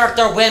like, Eric,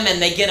 they're women.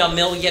 They get 1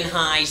 million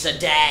highs a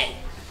day.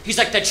 He's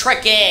like, the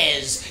trick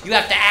is you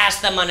have to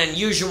ask them an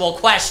unusual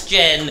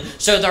question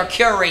so they're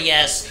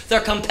curious. They're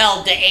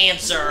compelled to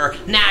answer.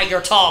 Now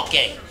you're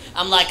talking.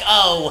 I'm like,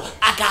 oh,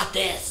 I got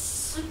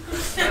this.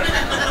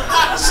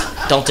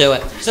 Don't do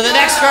it. So the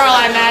next girl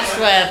I matched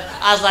with,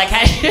 I was like,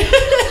 hey,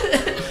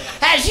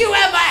 has you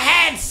ever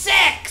had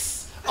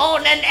sex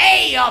on an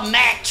air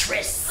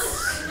mattress?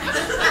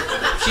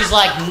 She's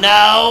like,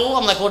 no.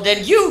 I'm like, well,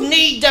 then you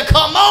need to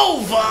come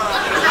over.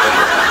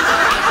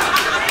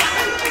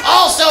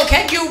 Also,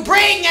 can you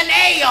bring an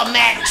air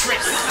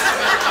mattress?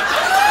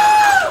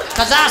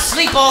 Because I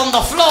sleep on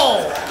the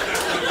floor.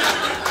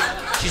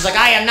 She's like,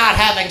 I am not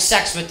having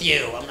sex with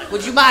you. I'm like,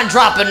 would you mind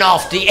dropping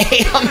off the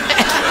air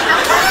mattress?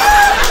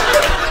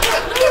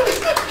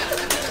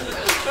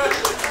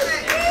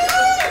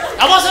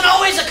 I wasn't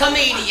always a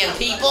comedian,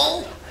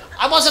 people.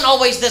 I wasn't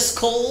always this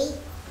cool.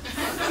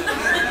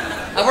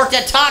 I worked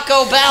at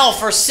Taco Bell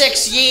for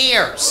 6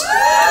 years.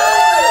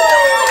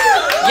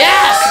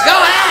 Yes,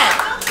 go ahead.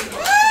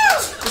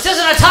 This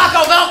isn't a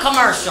Taco Bell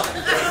commercial.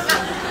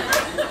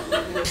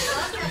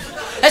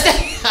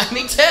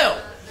 Me too.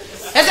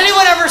 Has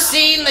anyone ever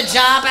seen the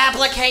job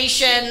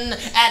application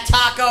at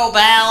Taco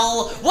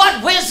Bell?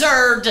 What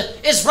wizard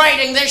is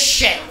writing this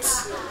shit?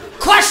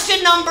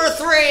 Question number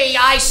 3,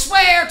 I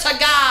swear to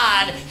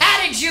God,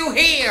 how did you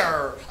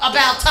hear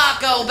about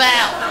Taco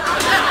Bell?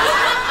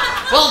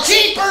 Well,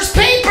 jeepers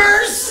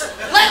peepers,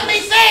 let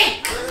me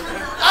think.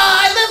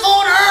 I live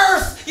on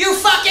Earth, you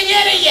fucking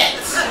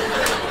idiot.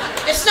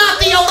 It's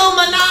not the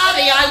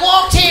Illuminati. I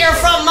walked here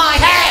from my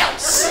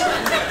house.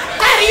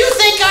 How do you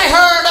think I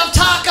heard of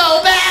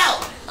Taco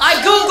Bell? I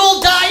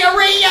Googled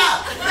diarrhea.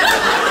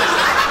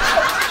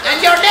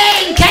 And your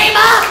name came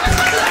up.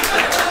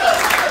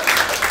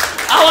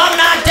 Oh, I'm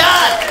not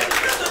done.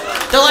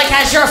 They're like,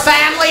 has your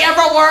family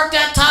ever worked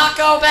at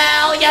Taco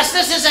Bell? Yes,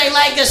 this is a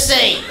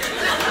legacy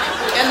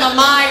in the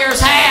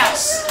Myers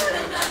house.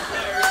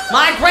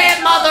 My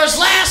grandmother's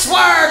last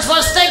words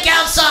was, think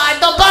outside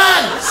the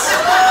buns.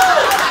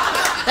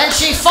 Then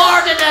she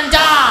farted and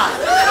died.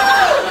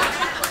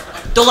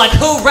 They're like,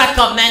 who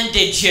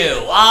recommended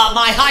you?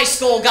 My high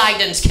school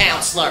guidance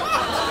counselor.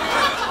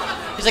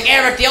 He's like,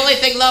 Eric, the only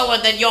thing lower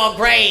than your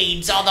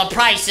grades are the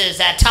prices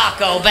at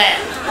Taco Bell.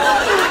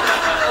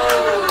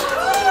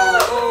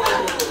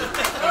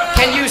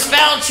 Can you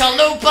spell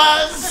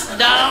chalupas?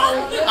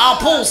 No. I'll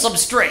pull some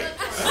strings.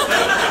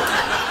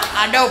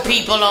 I know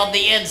people on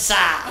the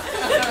inside.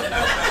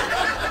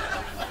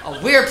 A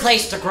weird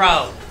place to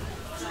grow.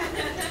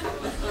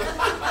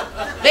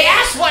 They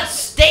asked what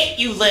state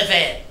you live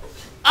in.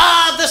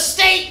 The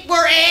state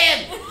we're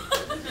in.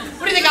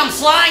 What do you think, I'm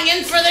flying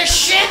in for this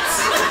shit?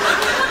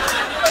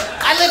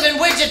 I live in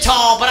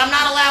Wichita, but I'm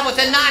not allowed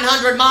within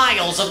 900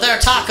 miles of their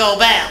Taco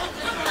Bell.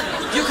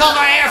 You cover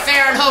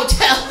airfare and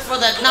hotel for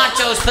the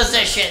nachos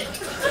position.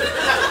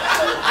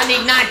 I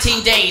need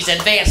 19 days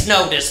advance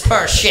notice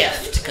per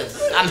shift,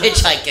 because I'm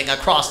hitchhiking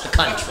across the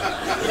country.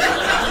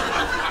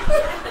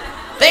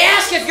 They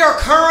ask if you're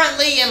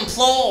currently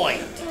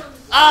employed.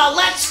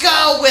 Let's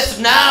go with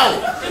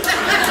no.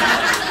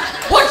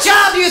 What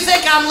job do you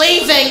think I'm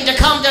leaving to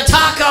come to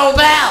Taco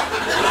Bell?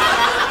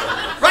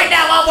 Right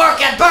now I work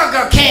at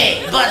Burger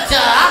King, but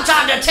I'm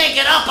trying to take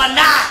it up a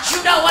notch. You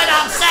know what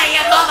I'm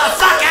saying,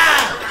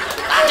 motherfucker?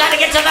 I'm trying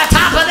to get to the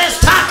top of this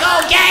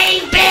taco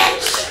game,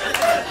 bitch.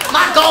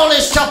 My goal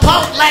is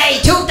Chipotle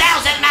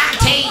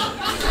 2019.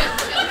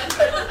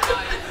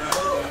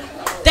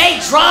 They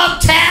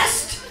drug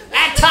test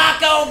at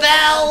Taco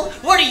Bell?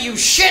 What are you,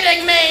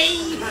 shitting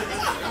me?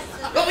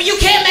 You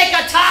can't make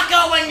a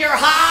taco when you're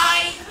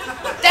high?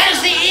 That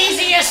is the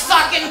easiest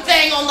fucking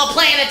thing on the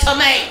planet to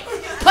make.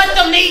 Put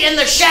the meat in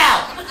the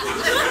shell.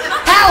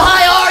 How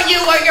high are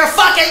you where you're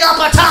fucking up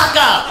a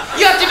taco?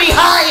 You have to be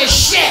high as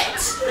shit.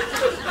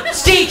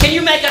 Steve, can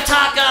you make a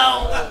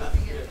taco?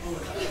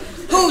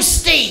 Who's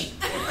Steve?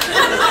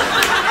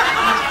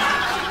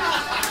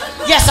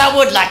 Yes, I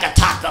would like a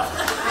taco.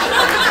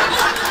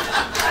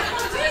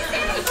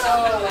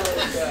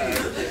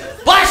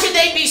 Why should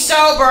they be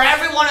sober?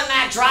 Everyone in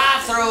that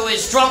drive-thru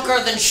is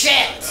drunker than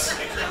shit.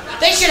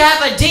 They should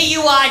have a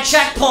DUI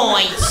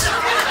checkpoint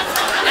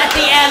at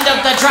the end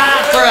of the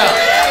drive-thru.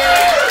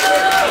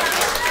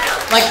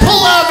 Like,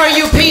 pull over,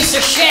 you piece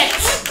of shit.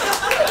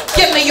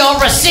 Give me your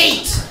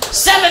receipt.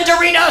 7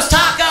 Doritos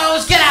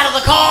tacos, get out of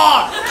the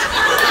car.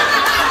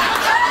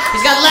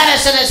 He's got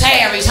lettuce in his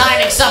hair. He's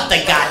hiding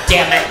something,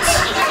 goddammit.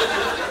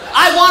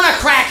 I want a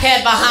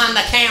crackhead behind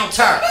the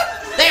counter.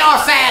 They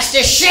are fast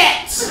as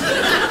shit.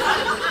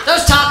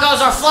 Those tacos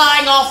are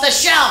flying off the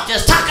shelf.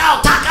 Just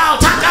taco, taco,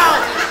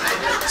 taco.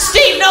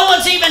 Steve, no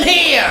one's even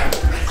here.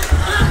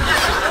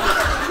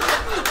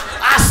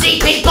 I see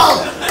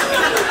people.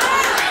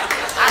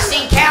 I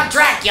see Count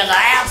Dracula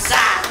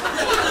outside.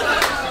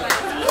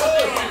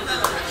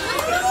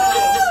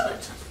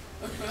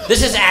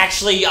 This is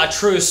actually a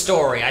true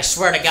story. I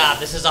swear to God,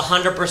 this is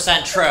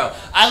 100% true.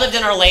 I lived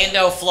in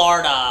Orlando,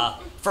 Florida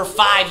for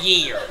 5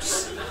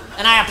 years.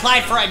 And I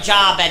applied for a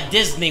job at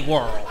Disney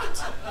World.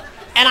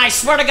 And I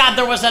swear to God,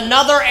 there was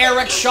another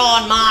Erik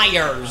Shawn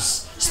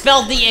Myers,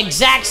 spelled the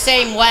exact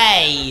same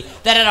way,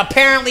 that had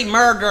apparently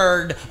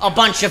murdered a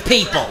bunch of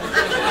people.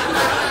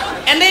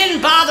 And they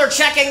didn't bother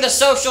checking the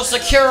social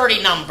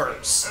security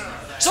numbers.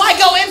 So I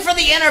go in for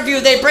the interview,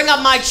 they bring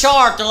up my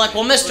chart. They're like,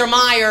 well, Mr.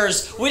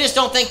 Myers, we just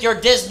don't think you're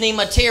Disney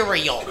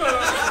material.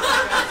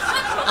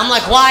 I'm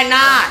like, why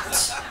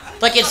not?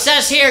 Like it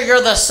says here,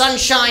 you're the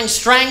Sunshine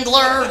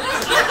Strangler.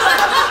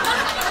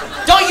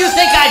 Don't you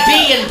think I'd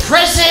be in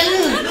prison?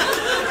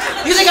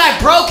 You think I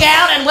broke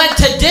out and went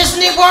to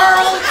Disney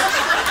World?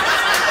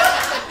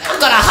 I'm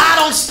gonna hide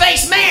on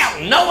Space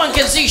Mountain. No one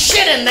can see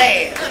shit in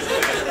there.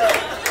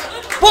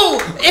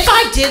 Well, if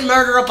I did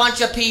murder a bunch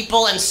of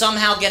people and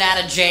somehow get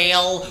out of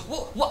jail,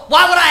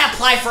 why would I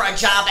apply for a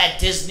job at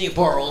Disney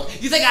World?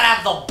 You think I'd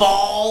have the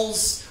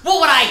balls? What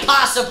would I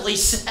possibly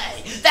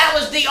say? That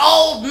was the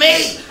old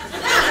me.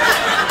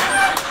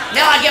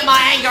 Now I get my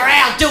anger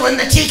out doing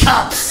the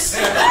teacups.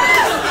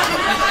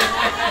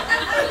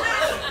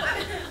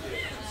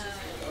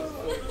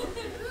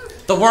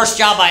 The worst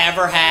job I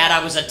ever had,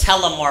 I was a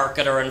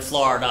telemarketer in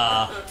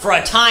Florida for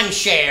a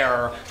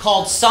timeshare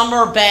called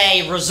Summer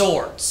Bay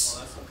Resorts.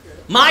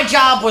 My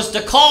job was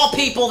to call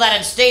people that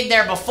had stayed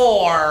there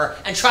before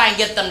and try and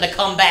get them to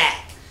come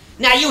back.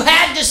 Now you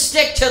had to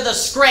stick to the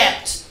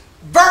script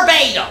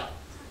verbatim.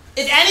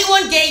 If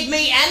anyone gave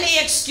me any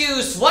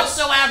excuse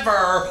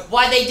whatsoever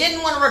why they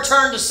didn't want to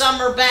return to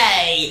Summer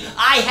Bay,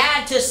 I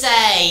had to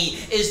say,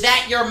 is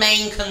that your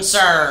main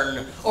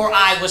concern? Or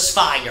I was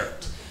fired.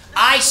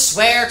 I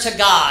swear to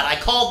God, I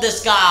called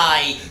this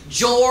guy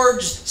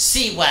George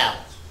Sewell.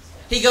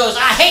 He goes,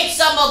 I hate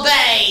Summer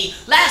Bay.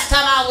 Last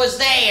time I was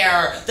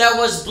there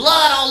was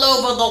blood all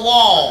over the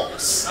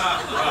walls.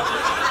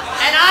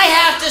 And I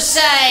have to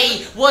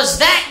say, was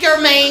that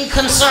your main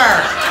concern?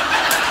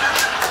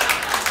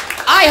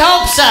 I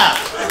hope so.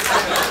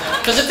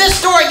 Because if this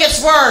story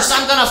gets worse,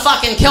 I'm gonna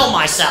fucking kill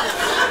myself.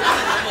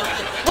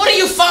 What do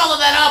you follow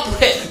that up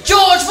with?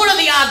 George, what are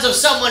the odds of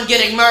someone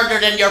getting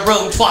murdered in your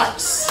room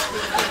twice?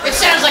 It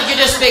sounds like you're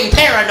just being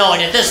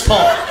paranoid at this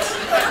point.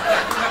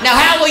 Now,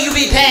 how will you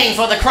be paying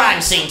for the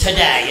crime scene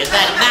today? Is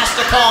that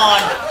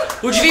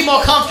MasterCard? Would you be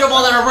more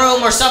comfortable in a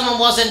room where someone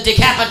wasn't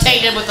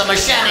decapitated with a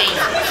machete?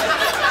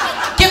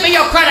 Give me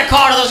your credit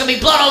card or there's gonna be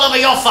blood all over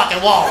your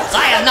fucking walls.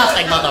 I have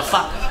nothing,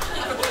 motherfucker.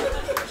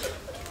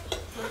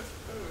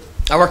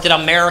 I worked at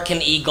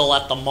American Eagle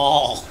at the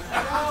mall.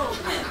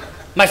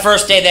 My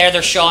first day there,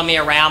 they're showing me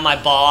around. My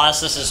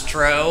boss, this is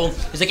true.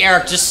 He's like,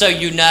 Eric, just so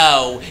you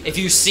know, if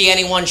you see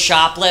anyone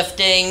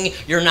shoplifting,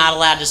 you're not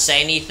allowed to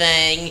say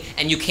anything,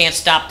 and you can't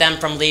stop them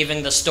from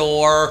leaving the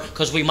store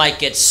because we might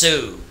get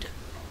sued.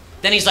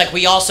 Then he's like,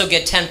 we also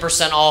get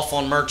 10% off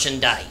on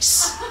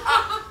merchandise.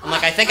 I'm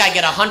like, I think I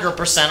get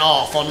 100%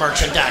 off on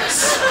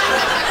merchandise.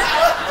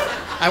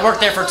 I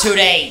worked there for 2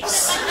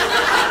 days.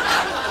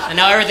 And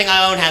now everything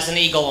I own has an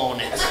eagle on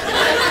it.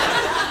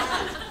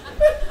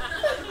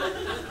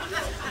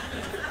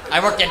 I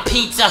worked at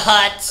Pizza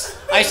Hut.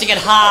 I used to get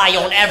high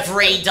on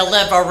every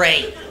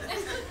delivery.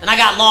 And I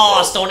got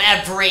lost on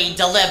every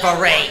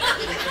delivery.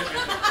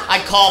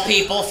 I'd call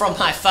people from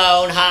my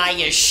phone, high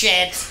as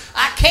shit.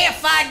 I can't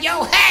find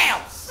your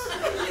house.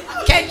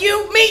 Can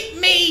you meet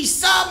me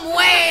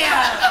somewhere?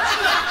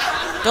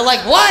 They're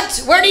like,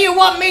 what? Where do you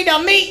want me to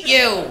meet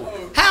you?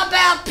 How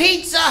about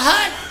Pizza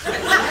Hut?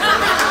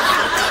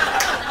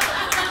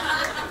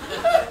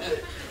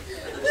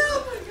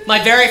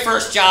 My very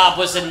first job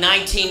was in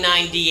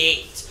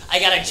 1998. I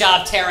got a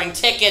job tearing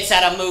tickets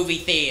at a movie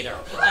theater.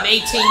 I'm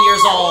 18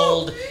 years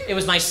old. It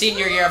was my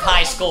senior year of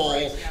high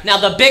school. Now,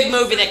 the big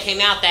movie that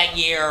came out that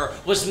year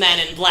was Men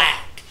in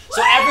Black.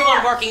 So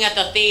everyone working at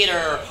the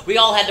theater, we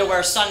all had to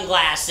wear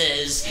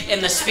sunglasses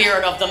in the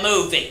spirit of the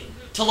movie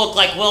to look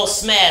like Will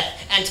Smith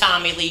and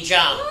Tommy Lee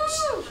Jones.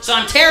 So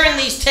I'm tearing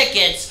these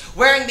tickets,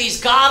 wearing these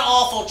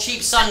god-awful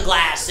cheap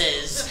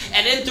sunglasses,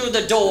 and in through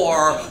the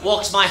door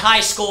walks my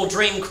high school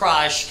dream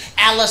crush,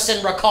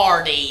 Allison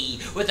Riccardi,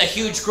 with a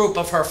huge group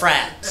of her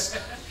friends.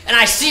 And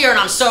I see her and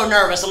I'm so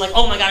nervous. I'm like,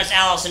 oh my God, it's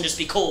Allison, just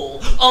be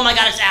cool. Oh my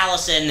God, it's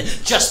Allison,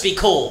 just be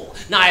cool.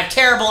 Now I have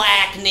terrible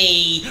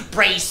acne,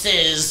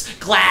 braces,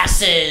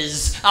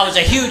 glasses. I was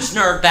a huge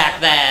nerd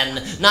back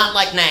then, not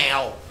like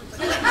now.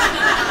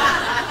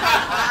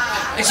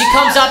 And she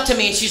comes up to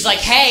me and she's like,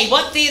 hey,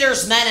 what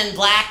theater's Men in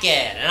Black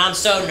in? And I'm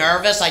so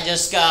nervous, I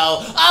just go,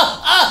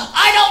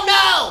 I don't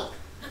know.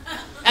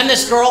 And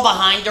this girl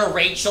behind her,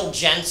 Rachel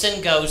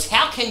Jensen, goes,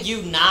 how can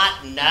you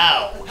not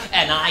know?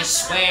 And I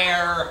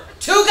swear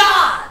to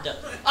God,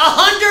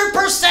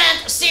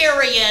 100%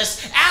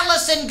 serious,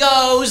 Allison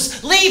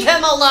goes, leave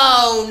him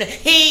alone,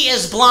 he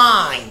is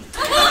blind.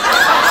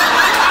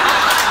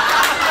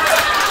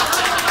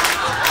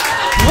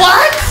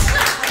 What?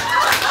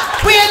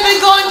 We had been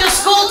going to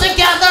school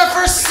together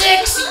for 6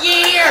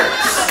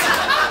 years.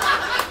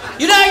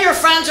 You know your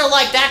friends are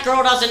like, that girl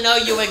doesn't know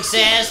you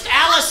exist.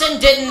 Allison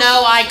didn't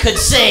know I could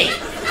see.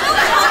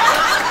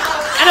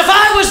 And if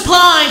I was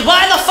blind,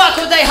 why the fuck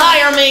would they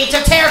hire me to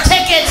tear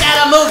tickets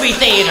at a movie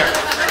theater?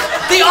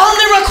 The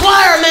only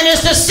requirement is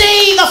to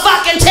see the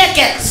fucking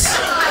tickets.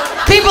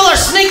 People are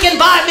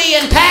sneaking by me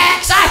in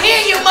packs. I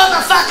hear you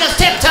motherfuckers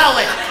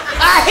tiptoeing.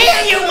 I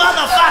hear you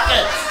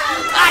motherfuckers.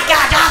 I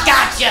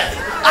got you.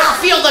 I'll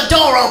feel the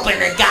door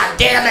opening,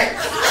 goddammit.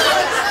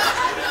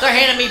 They're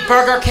handing me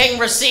Burger King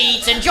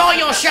receipts. Enjoy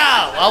your show.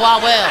 Oh,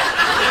 I will.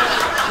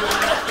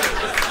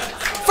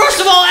 First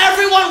of all,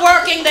 everyone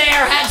working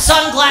there had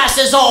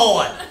sunglasses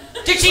on.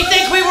 Did she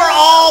think we were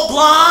all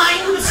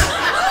blind?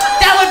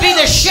 That would be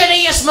the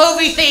shittiest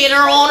movie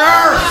theater on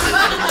earth.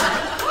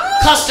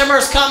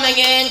 Customers coming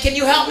in, can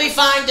you help me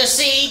find a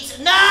seat?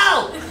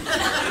 No!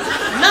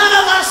 None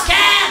of us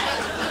can!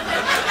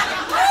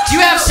 Do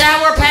you have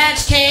Sour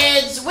Patch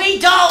Kids? We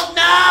don't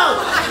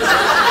know!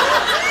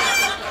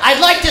 I'd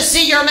like to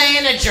see your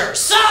manager.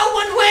 So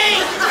would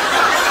we!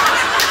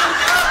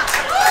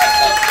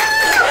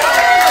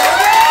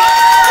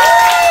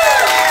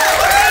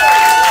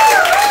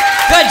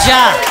 Good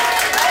job.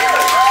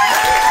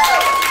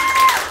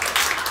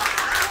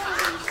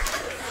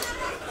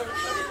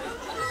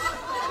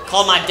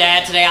 Called my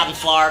dad today out in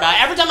Florida.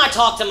 Every time I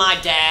talk to my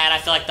dad, I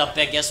feel like the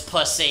biggest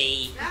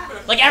pussy.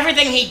 Like,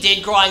 everything he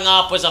did growing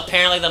up was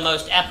apparently the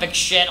most epic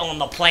shit on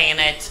the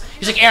planet.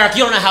 He's like, Eric,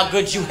 you don't know how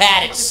good you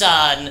had it,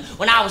 son.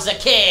 When I was a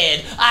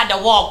kid, I had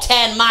to walk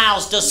 10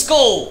 miles to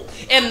school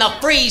in the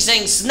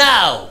freezing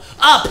snow,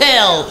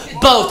 uphill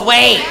both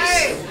ways.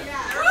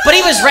 But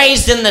he was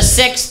raised in the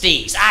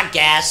 60s, I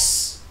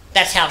guess.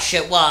 That's how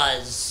shit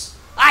was.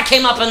 I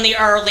came up in the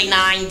early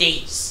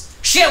 90s.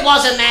 Shit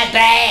wasn't that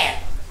bad.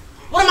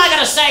 What am I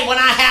gonna say when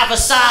I have a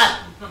son?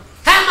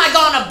 How am I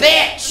gonna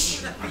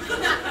bitch?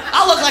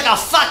 I look like a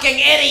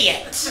fucking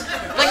idiot.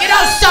 Like, you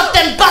know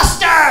something,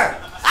 Buster?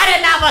 I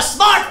didn't have a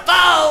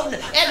smartphone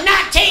in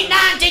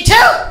 1992.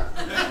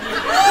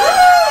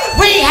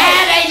 We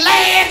had a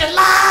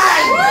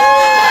landline.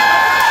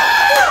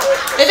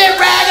 If it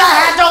rang, I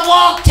had to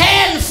walk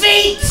 10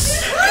 feet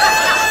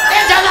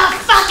into the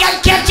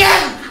fucking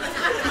kitchen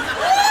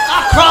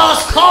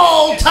across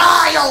cold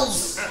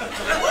tiles.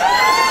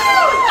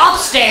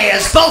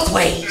 Upstairs, both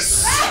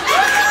ways.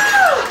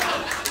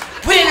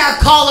 We didn't have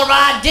caller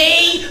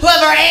ID.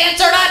 Whoever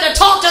answered, I had to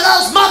talk to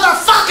those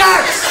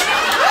motherfuckers.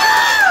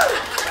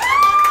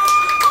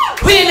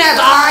 We didn't have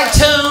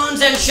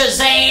iTunes and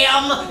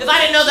Shazam. If I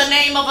didn't know the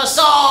name of a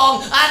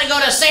song, I had to go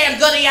to Sam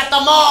Goody at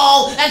the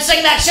mall and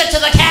sing that shit to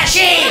the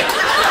cashier.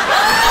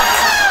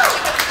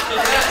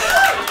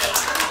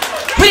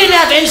 We didn't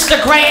have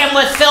Instagram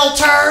with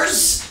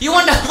filters. You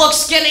wanted to look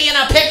skinny in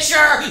a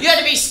picture, you had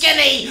to be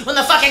skinny when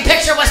the fucking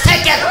picture was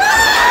taken.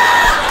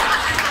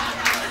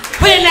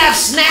 We didn't have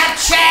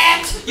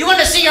Snapchat. You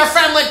wanted to see your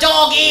friend with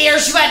dog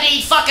ears, you had to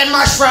eat fucking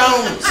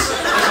mushrooms.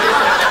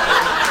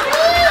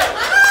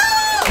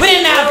 We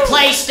didn't have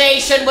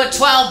PlayStation with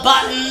 12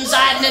 buttons.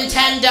 I had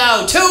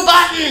Nintendo, 2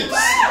 buttons,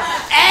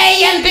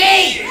 A and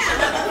B.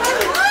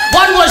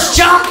 One was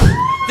jump,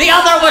 the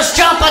other was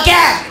jump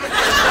again.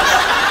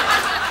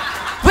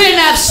 We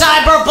didn't have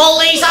cyber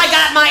bullies. I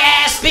got my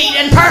ass beat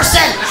in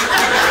person.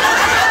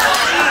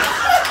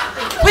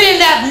 We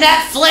didn't have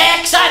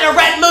Netflix. I had to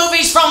rent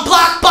movies from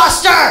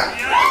Blockbuster.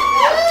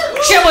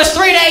 Shit was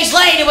 3 days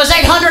late. It was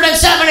 $875.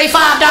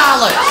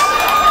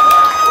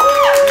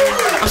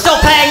 I'm still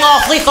paying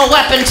off Lethal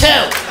Weapon 2.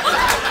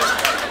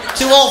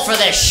 Too old for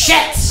this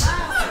shit.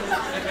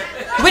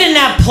 We didn't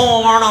have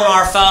porn on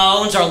our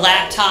phones or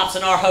laptops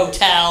in our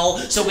hotel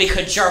so we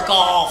could jerk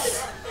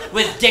off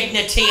with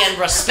dignity and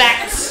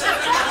respect.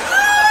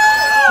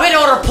 We'd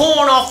order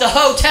porn off the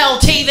hotel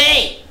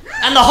TV,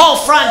 and the whole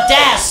front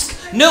desk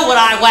knew what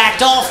I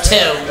whacked off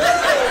to.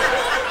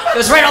 It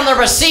was right on the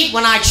receipt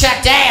when I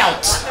checked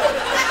out.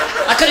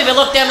 I couldn't even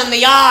look them in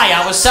the eye,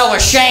 I was so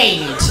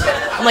ashamed.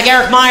 I'm like,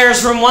 Erik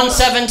Myers, room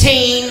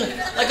 117.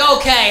 Like,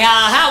 okay,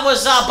 how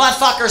was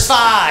Buttfuckers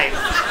 5?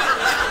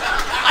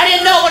 I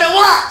didn't know what it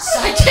was.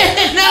 I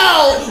didn't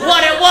know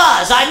what it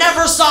was. I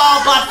never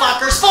saw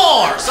Buttfuckers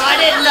 4, so I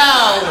didn't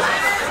know.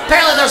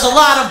 Apparently there's a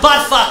lot of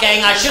butt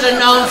fucking. I should have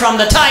known from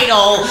the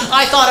title.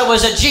 I thought it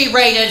was a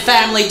G-rated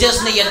family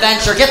Disney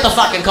adventure. Get the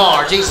fucking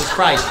car, Jesus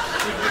Christ.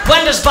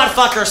 When does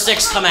Buttfucker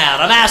 6 come out?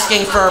 I'm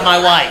asking for my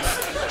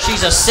wife.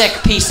 She's a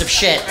sick piece of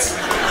shit.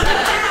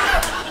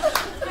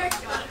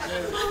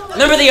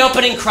 Remember the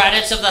opening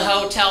credits of the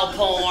hotel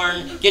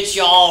porn? Gets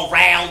you all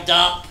riled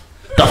up.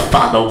 The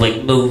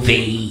following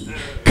movie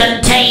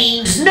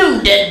contains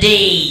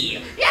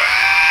nudity.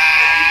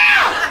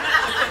 Yeah!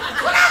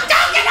 What I'm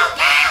talking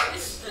about!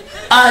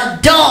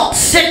 Adult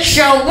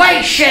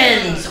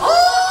situations. Ooh!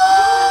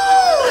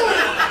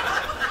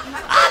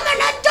 I'm an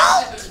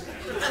adult,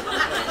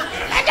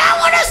 and I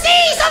want to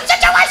see some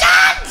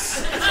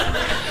situations.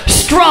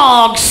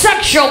 Strong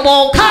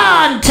sexual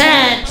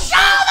content.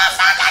 Show the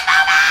fucking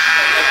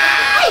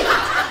movie.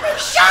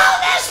 Show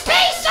this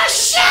piece of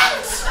shit.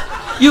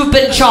 You've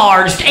been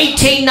charged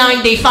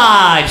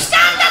 $18.95.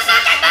 Stop the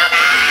fucking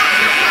movie!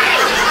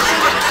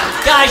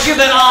 Guys, you've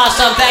been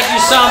awesome. Thank you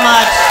so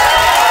much.